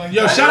out.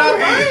 Yo, shout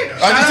out.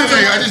 I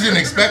just didn't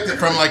expect it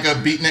from like a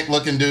beatnik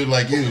looking dude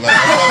like you. Like, I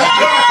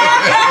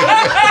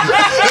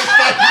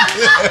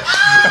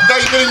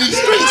thought you've been in these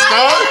streets,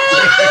 dog.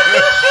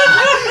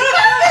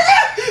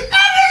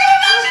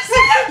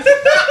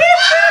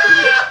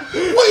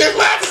 Put your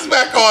glasses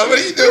back on. What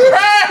are you doing?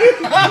 He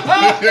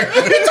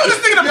told this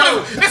nigga to play.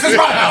 This is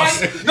my house.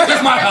 This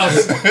is my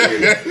house.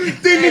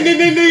 Ding, ding, ding,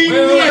 ding, ding.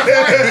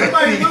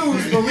 Everybody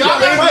lose, but Y'all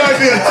gotta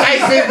be a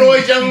Tyson,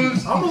 Roy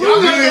Jones. Y'all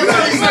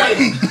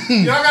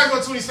gotta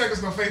go 20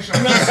 seconds, no face shot.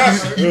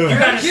 You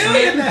got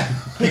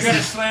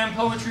a slam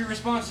poetry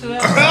response to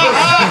that?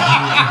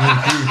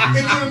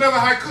 And do another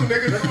haiku,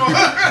 nigga. Come on.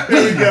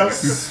 There we go.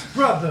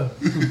 Brother.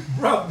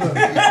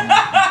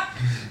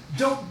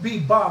 Don't be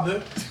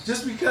bothered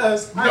just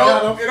because I No,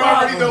 got a it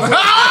already knows.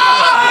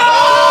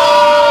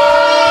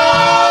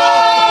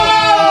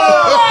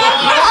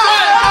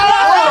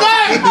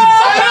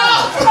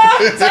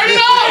 Turn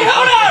it off!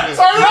 Hold on!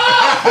 Turn it off! Turn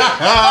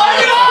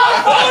it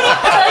off! Hold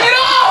on! Turn it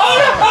off! Hold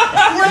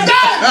on! We're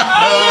done!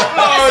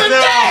 It's a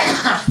day!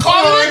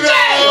 Call it a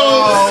day!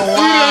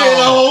 We done hit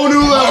a whole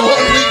new level.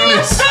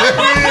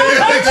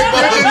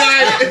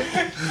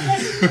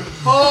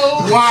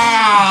 Oh,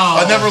 wow!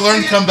 I never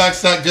learned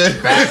comebacks that good.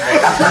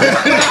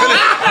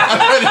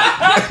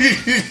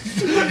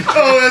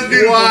 Oh, that's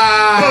beautiful.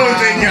 Wow! Oh,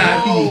 thank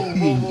God.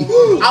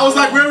 I was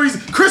like, where is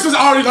Chris? Was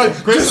already like,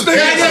 this nigga.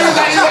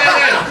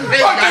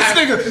 Fuck this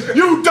nigga!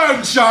 You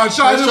done, Sean?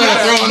 Sean, I was trying to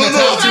throw in the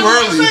towel too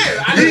early.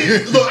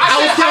 Look,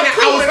 I was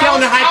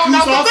counting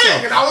haikus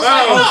also.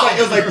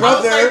 It was like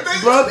brother.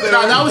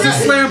 No, that was his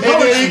slam And then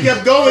poetry. he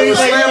kept going. He was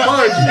like, Slam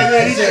poetry. and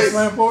then he just.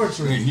 slam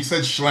poetry. He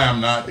said schlam,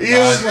 not. It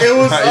was.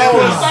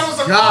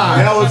 God.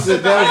 That was a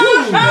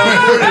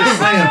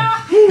slam.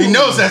 He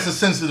knows that's a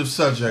sensitive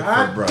subject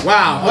for bro.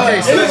 Wow. Okay.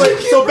 Anyway,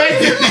 so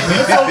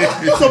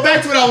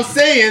back to what I was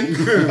saying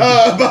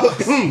about.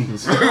 I'm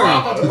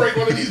about to break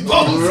one of these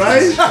bones.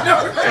 Right?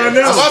 I I'm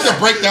know. about to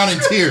break down in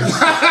tears. He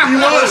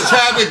was.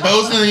 Chadwick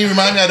Boseman, and you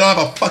remind me I don't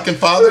have a fucking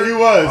father. He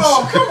was.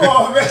 Oh, come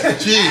on, man.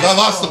 Jeez, I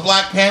lost the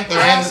Black Panther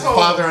and the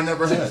father I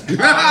never had. Guess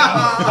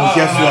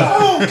what?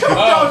 Oh,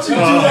 don't you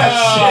do that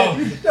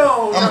shit.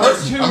 No,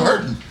 I'm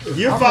hurting.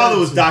 Your father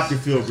was Dr.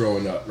 Phil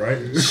growing up, right?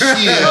 Shit.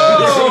 Shit.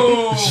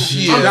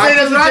 I'm saying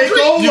that's what J.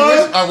 Cole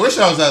was. I wish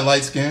I was that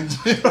light skinned.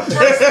 I've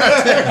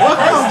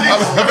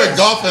been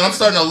golfing. I'm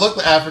starting to look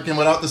African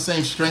without the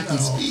same strength and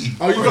speed.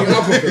 Oh, you mean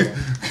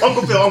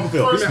Uncle Phil? Uncle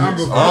Phil.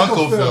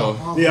 Uncle Phil.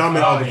 Yeah, I'm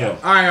in Uncle Phil.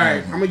 All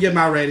right. I'm gonna get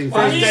my rating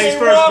First first. things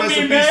first, best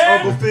in peace,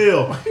 Uncle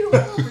Phil.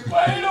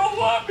 Why you don't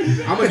want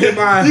me? I'm gonna get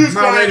my He was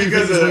crying rating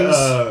because for these wings.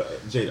 of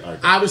Jada.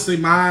 Obviously,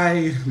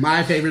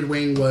 my favorite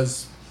wing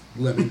was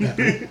lemon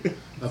pepper,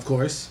 of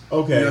course.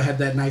 Okay. You know, had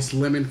that nice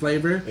lemon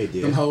flavor. It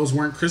did. Them hoes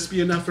weren't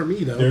crispy enough for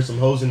me though. There's some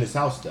hoes in this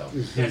house, though.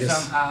 And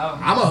somehow.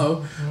 I'm a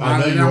hoe. I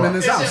know you I'm are. in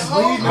this house.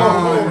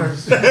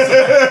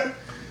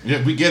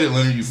 Yeah, we get it,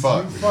 Leonard. You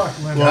fuck. Fuck,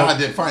 man. Well, I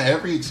did find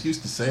every excuse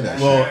to say that.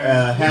 Well,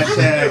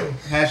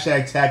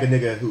 hashtag tag a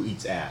nigga who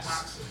eats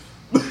ass.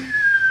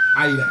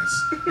 I eat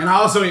ass, and I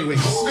also eat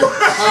wings.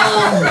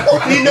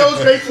 He knows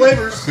great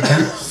flavors. So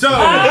That's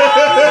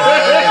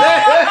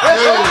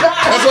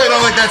why I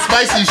don't like that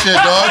spicy shit,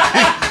 dog.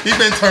 He's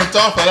been turned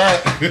off by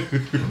that.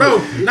 bro,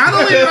 not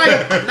only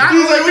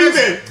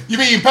You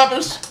been eating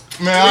peppers?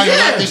 Man, I ain't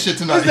like this shit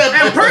tonight.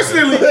 and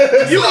personally,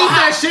 if you eat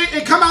that shit,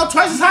 it come out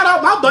twice as hot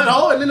out my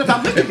butthole, and then if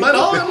I lick your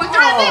butthole, I'm like,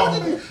 God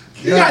damn it.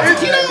 You got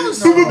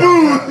taquitos?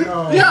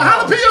 Yeah,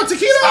 jalapeno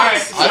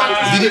taquitos?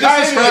 Did you just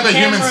describe a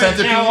human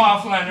centipede? No.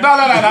 All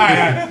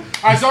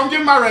right, so I'm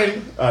giving my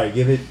rating. All right,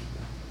 give it.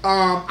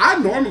 I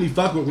normally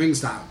fuck with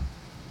Wingstop.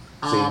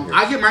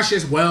 I get my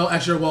shits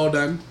extra well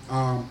done.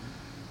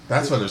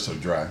 That's why they're so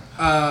dry.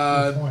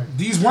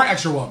 These weren't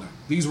extra well done.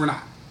 These were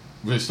not.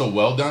 They're still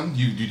well done?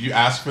 Did you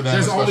ask for them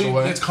There's in a special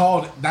way? it's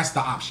called, that's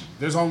the option.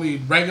 There's only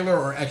regular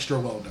or extra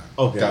well done.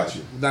 Okay. Got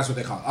you. That's what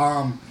they call it.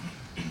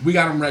 We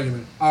got them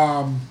regular.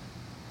 I'm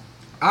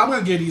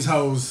going to give these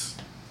hoes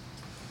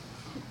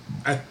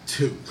a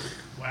 2.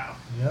 Wow.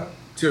 Yep.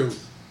 2.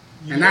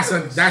 And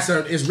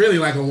it's really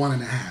like a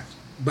 1.5.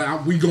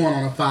 But we going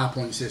on a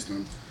 5-point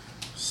system.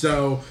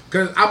 So,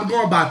 because I'm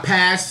going by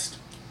past.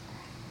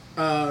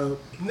 Nigga,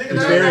 that ain't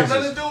got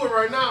nothing to do with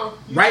right now.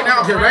 Right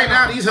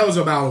now, these hoes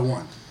are about a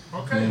 1.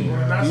 Okay.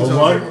 Well, that's A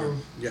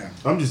 1? Yeah.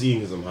 I'm just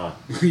eating because I'm hot.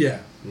 Yeah.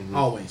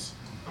 Always.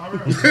 All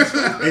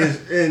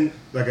right. And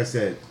like I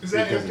said, Is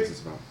that it doesn't empty?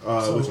 exist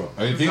now. Which one?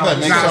 I think that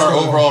makes our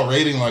overall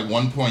rating like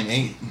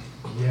 1.8.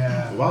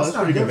 Yeah. Wow, that's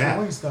pretty good math.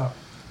 Wingstop.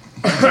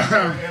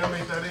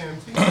 Animate that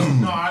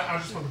in. No, I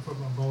just want to put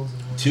my bowls in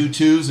there. 2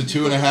 2s, a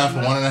 2.5,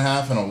 a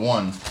 1.5, and a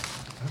 1.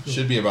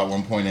 Should be about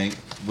 1.8,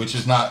 which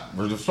is not.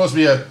 We're supposed to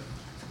be a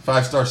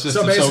 5-star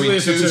system, so basically we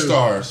it's a 2 2.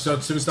 stars. So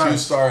 2 stars.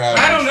 2-star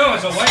average. I don't know.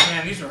 As a white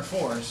man, these are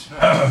 4s.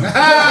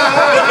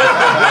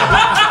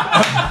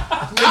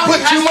 They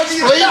put too much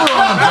flavor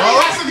on them, bro.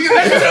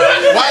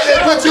 Why did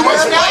they put too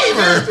much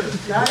flavor?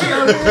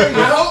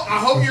 I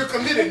hope you're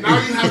committed. Now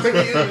you have to be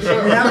in the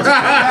show.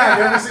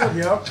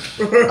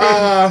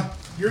 Yep.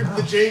 You're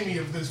the Jamie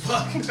of this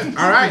podcast.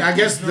 All right, I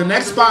guess the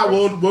next spot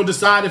we'll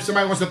decide if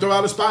somebody wants to throw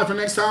out a spot for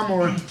next time,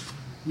 or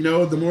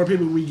the more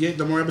people we get,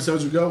 the more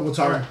episodes we go. We'll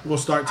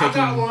start taking.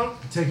 I got one.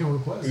 Taking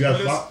requests. You got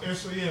a But spot?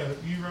 it's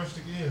you rushed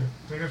again.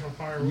 Take us from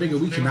fire. Nigga,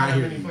 we cannot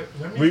hear you.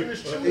 Let me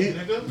finish chewing,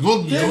 nigga.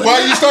 Well, why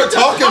did you start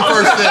talking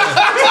first then?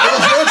 It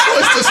was your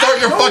choice to start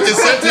your fucking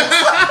sentence.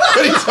 What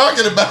are you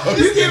talking about?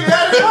 You get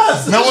mad at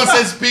us. No one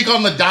said speak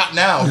on the dot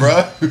now,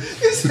 bruh.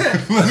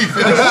 Let me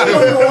finish.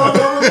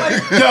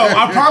 Yo,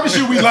 I promise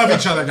you we love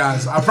each other,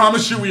 guys. I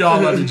promise you we all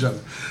love each other.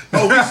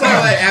 Oh, we saw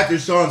that after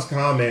Sean's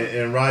comment,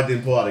 and Rod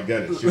didn't pull out a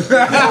gun and shoot. Because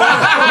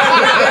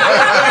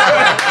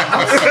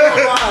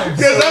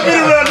I've been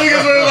around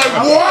niggas where they're like,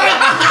 what?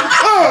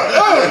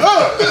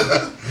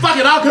 Fuck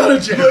it, I'll go to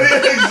jail.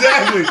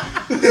 Exactly.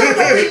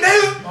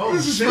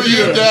 This is for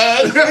you,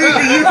 Dad.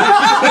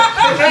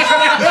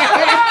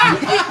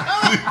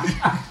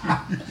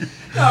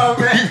 Oh,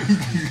 man.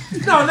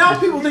 No, now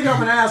people think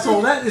I'm an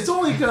asshole. It's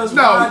only because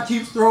Rod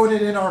keeps throwing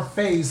it in our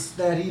face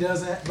that he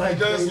doesn't like. He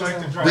does like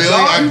to drop. Really?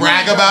 I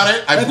brag about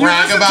it? I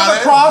brag about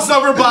it?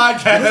 Crossover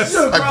podcast.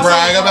 I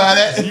brag about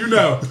it? You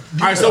know. All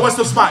right, so what's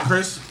the spot,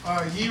 Chris?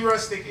 Ye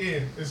Rustic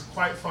Inn is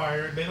quite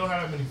fire. They don't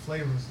have that many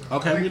flavors though.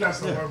 Okay, I think we that's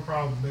don't- the one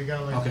problem. They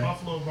got like Okay.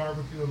 buffalo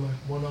barbecue and like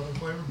one other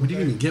flavor. We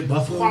didn't even get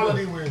buffalo.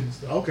 Quality wins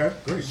though. Okay,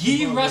 great.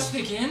 Ye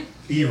Rustic Inn?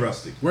 E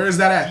Rustic. Where is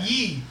that at?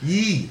 Ye.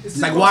 Yee. It's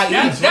like why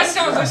That, eat? that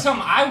sounds like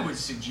something I would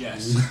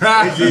suggest. Is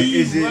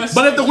it? Rustic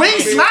But if the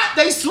wings Inn. slap,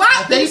 they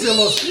slap. They It's a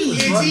little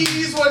sweet, right? It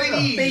is what it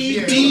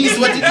is. These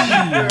what it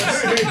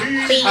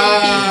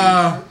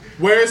is.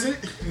 Where is it?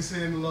 It's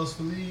in Los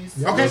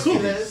Feliz. Okay, cool.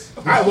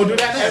 All right, we'll do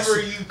that next.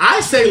 Whatever you I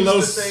say choose to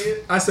Los. say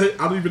it. I say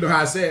I don't even know how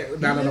I say it.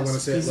 Now that I want to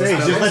say it. Say it,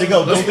 just let it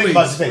go. Don't think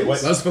about it. Say it.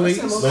 What? Los Feliz.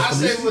 I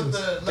say with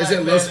the Is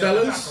it Latin Los man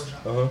at the Fellas?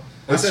 taco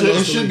shop.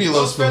 It should be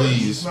Los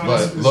Feliz,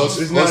 but Los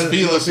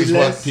Feliz is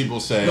what people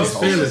say. Los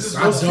Fearless.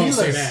 I Los don't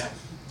say Feliz. that.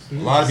 A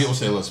lot of people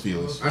say Los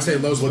Feliz. I say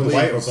Los What the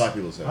white or Feliz. black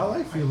people say? I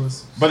like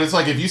Fearless. But it's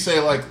like if you say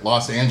like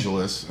Los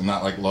Angeles and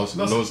not like Los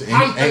Angeles.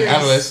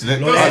 Angeles,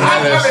 then Los it's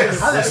Angeles.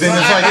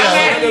 like,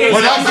 yeah,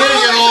 we're not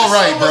getting it all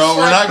right, bro.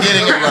 We're not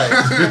getting it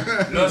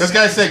right. This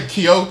guy said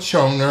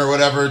Kyochon or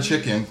whatever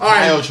chicken. All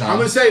right, Kyochon. I'm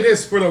gonna say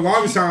this for the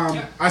longest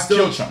time. I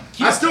still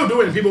Kyochon. do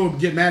it, and people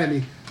get mad at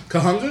me.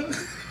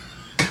 Kahunga.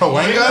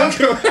 Kawanga?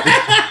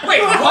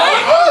 Wait,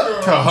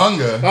 what?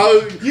 Kahunga.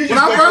 When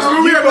I first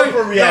moved here, I'm like, for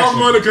 "Yo, I'm reaction.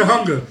 going to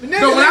Kahunga.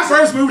 No, when I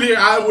first moved here,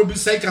 I would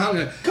say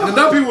Kahunga. And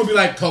other people would be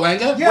like,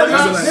 Kawanga? Yeah, I'd be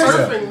like,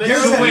 Surfing,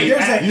 nigga. Wait,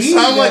 You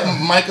sound like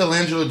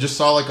Michelangelo just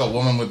saw like a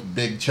woman with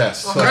big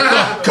chests. Like,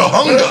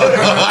 Kahunga.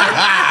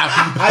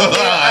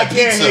 I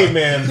can't hate,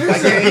 man. I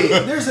can't hate.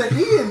 There's an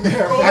E in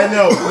there. Bro. I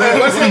know.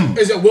 What's it?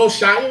 Is it Will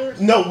Shire?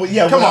 No, but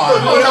yeah. Come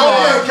on. Now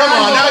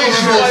you're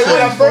Like,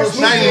 when I first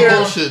moved Now you're here,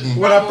 bullshitting.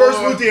 when I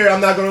first moved here,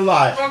 I'm not gonna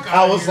lie. Fuck I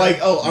outta was here.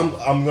 like,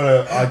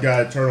 I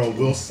gotta turn on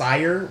Will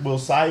Sire.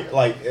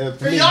 Like, for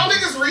Can me, y'all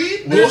niggas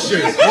read?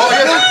 Bullshit. Well,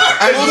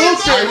 I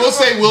will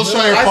say Wilshire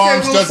I said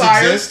Farms does Wilshire.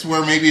 exist,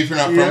 where maybe if you're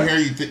not Yeah. from here,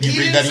 you He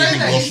read didn't that and you say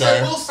think that. He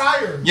said Wilshire. Will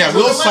Sire. Yeah,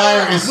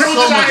 Wilshire is so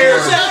much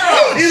worse.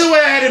 Either way,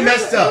 I had it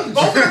messed up.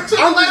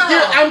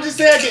 I'm just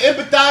saying I can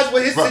empathize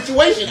with his Bro.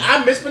 situation.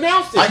 I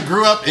mispronounced it. I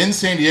grew up in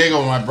San Diego,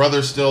 and my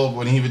brother still,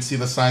 when he would see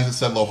the signs that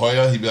said La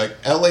Jolla, he'd be like,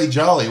 "L.A.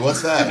 Jolly,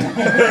 what's that?"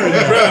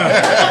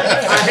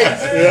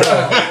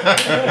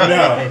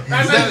 No.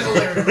 That's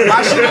hilarious.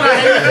 My shit that I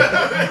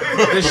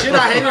hated, the shit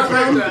I hated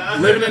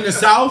from living in the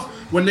South,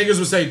 when niggas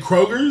would say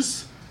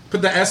Kroger's,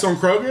 put the S on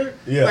Kroger.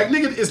 Yeah. Like,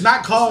 nigga, it's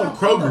not called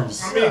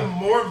Kroger's. I mean,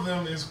 more of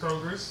them is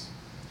Kroger's.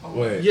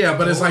 Wait. Yeah,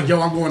 but it's like,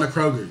 yo, I'm going to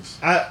Kroger's.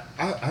 I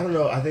don't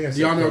know. I think I said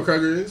Do y'all know what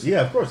Kroger is?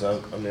 Yeah, of course. I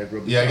mean, I grew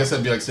up. Yeah, I guess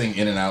that'd be like saying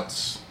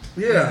In-N-Outs.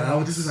 Yeah. I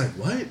was just like,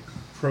 what?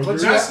 Kroger.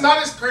 That's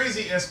not as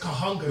crazy as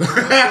Kahunga.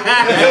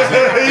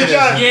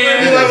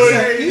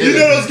 You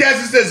know those guys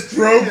that says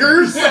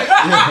Kroger's?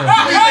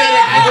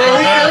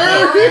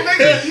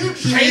 Nigga, you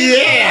changed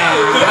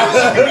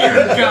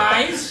Weird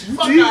guys.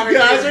 Fuck These outta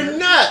guys here. are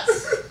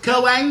nuts.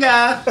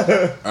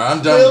 Kawanga.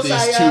 I'm done with these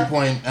Wilshire.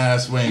 2-point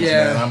ass wings,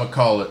 Yeah. man. I'm gonna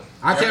call it.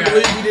 I can't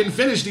believe we didn't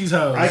finish these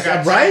hoes.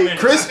 Right?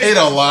 Chris ate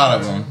a lot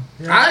of them.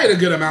 I ate a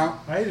good amount,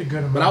 I ate a good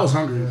amount. but I was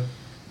hungry.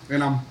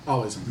 And I'm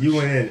always hungry. You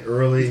went in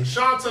early.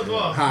 Sean took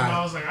off, Hi. and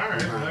I was like, all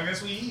right, well, I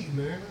guess we eat,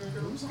 man.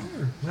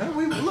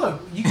 Man,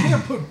 look, you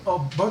can't put a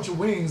bunch of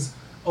wings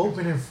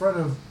open in front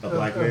of A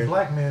black man?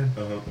 black man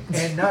Uh-huh.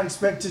 and not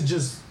expect to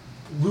just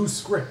loose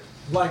script.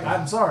 Like,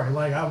 I'm sorry,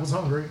 like I was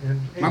hungry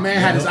and My man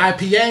had his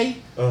IPA.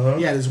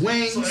 He had his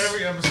wings. So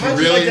every episode,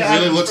 He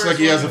really looks like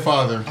he has a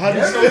father.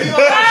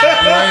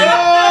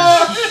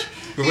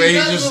 The way he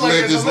just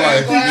lived his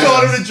life. He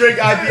taught him to drink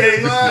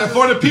IPA.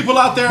 For the people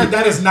out there,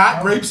 that is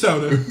not grape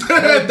soda.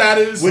 That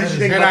is What did you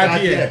think an about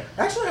the IPA. IPA?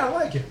 Actually, I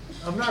like it.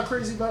 I'm not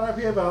crazy about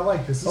IPA, but I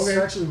like this. This is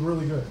actually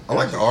really good. I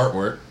like the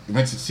artwork. It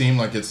makes it seem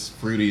like it's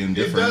fruity and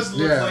it different. does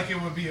look like it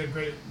would be a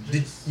great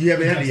juice. You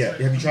haven't had it yet.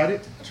 Have you tried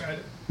it? I tried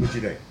it. What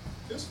you think?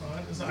 It's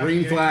fine. It's an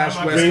Green IPA. Flash,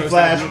 Not my West drink- Green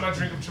Flash. not my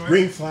drink of choice.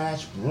 Green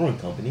Flash Brewing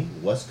Company,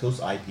 West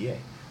Coast IPA.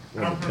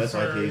 One I of the best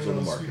prefer, IPAs on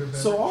the market. sweeter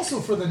So beverage. also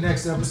for the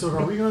next episode,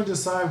 are we going to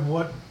decide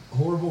what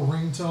horrible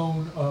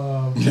ringtone?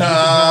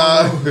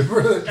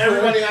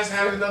 Everybody has to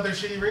have another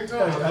shitty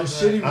ringtone. A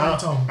shitty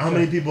ringtone. How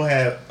many people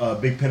had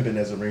Big Pimpin'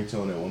 as a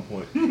ringtone at one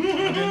point? I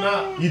did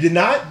not. You did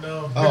not?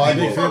 No. Oh, I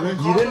did.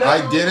 You did not?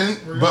 I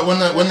didn't. But when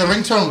the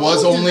ringtone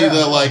was only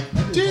the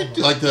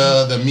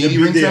the MIDI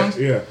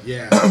ringtone,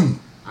 Yeah.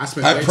 I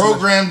spent I way too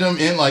programmed them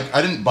in. Like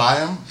I didn't buy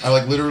them. I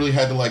like literally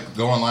had to like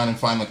go online and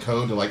find the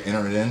code to like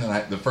enter it in.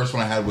 And the first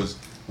one I had was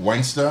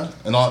Wangsta,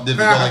 and all it did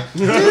was go like.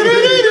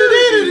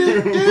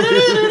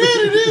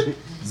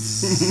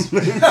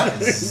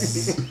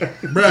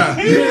 Bruh.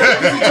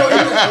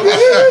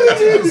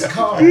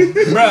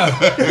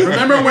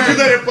 Remember Would when you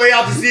let it play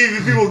out to see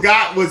if people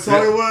got what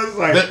song it was?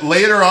 Like, But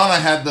later on, I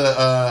had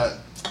the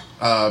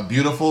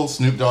Beautiful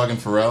Snoop Dogg and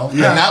Pharrell, and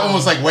that one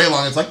was like way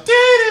long. It's like.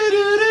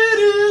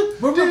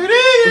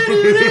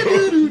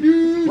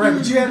 Right,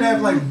 but you had to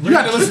have like. you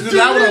had to listen to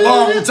that one a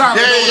long time.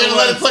 Yeah, you had to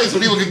let it play so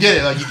people could get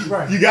it. Like,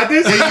 Right. you got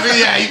this? you figured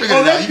it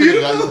out. that's You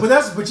figured it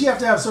out. But you have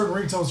to have certain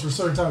ringtones for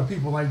certain type of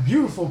people. Like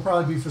Beautiful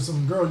probably be for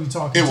some girl you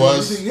talking It to.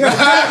 was. Yeah.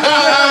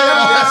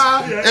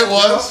 It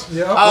was.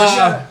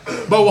 Yeah.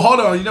 But hold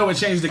on, you know what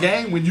changed the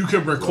game? When you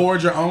could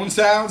record your own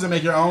sounds and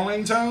make your own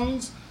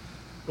ringtones.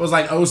 It was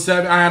like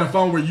 07. I had a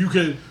phone where you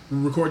could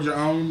record your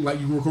own, like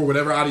you could record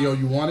whatever audio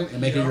you wanted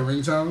and make it your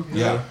ringtone.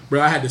 Yeah.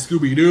 Bro, I had the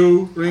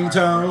Scooby-Doo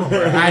ringtone.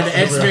 I had the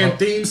X-Men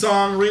theme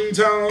song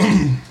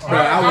ringtone. Bro,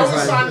 I I was was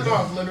like, signing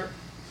off, Leonard.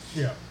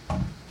 Yeah.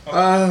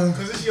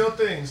 Because it's your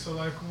thing. So,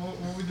 like, what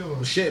we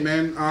doing? shit,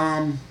 man.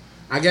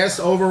 I guess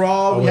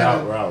overall, we We're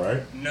had out,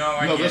 right? No,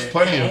 I No, get there's it.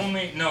 plenty It of-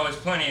 only, no, it's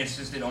plenty. It's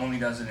just it only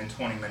does it in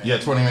 20 minutes. Yeah,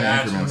 20-minute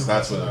That's increments. what-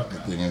 That's what the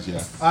thing is.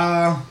 Yeah.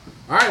 all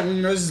right, well,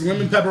 you know, this is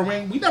Lemon Pepper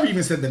Wing. We never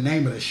even said the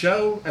name of the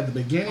show at the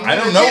beginning. I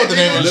don't know what the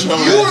name of the show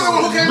is. You were the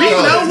one who came up with it.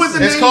 We know what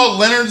the It's name- called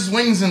Leonard's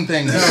Wings and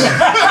Things.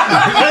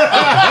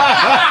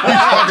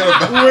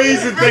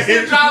 Wings and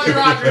things. Jolly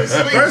Rogers.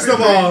 First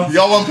of all,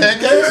 Y'all want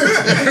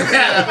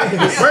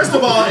pancakes? First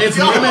of all, it's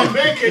Y'all lemon. want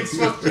pancakes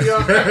fucked me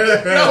up.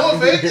 Y'all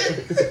want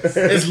pancakes?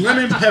 It's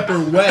Lemon Pepper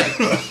Wet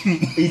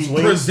Each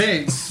wing.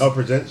 presents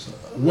Presents.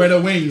 Where the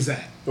Wings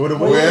At. Where the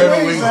Where wings?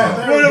 the wings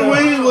at? Where the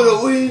wings? Where the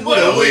wings?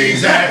 Where the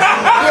wings at?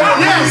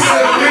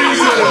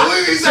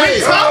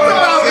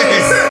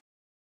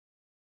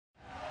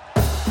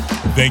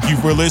 Thank you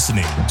for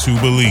listening to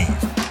Believe.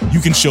 You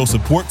can show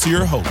support to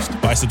your host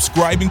by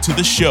subscribing to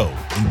the show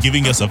and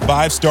giving us a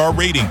 5-star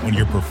rating on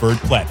your preferred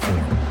platform.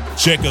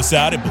 Check us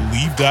out at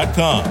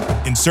Believe.com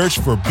and search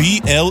for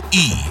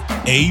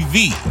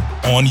BLEAV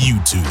on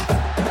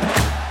YouTube.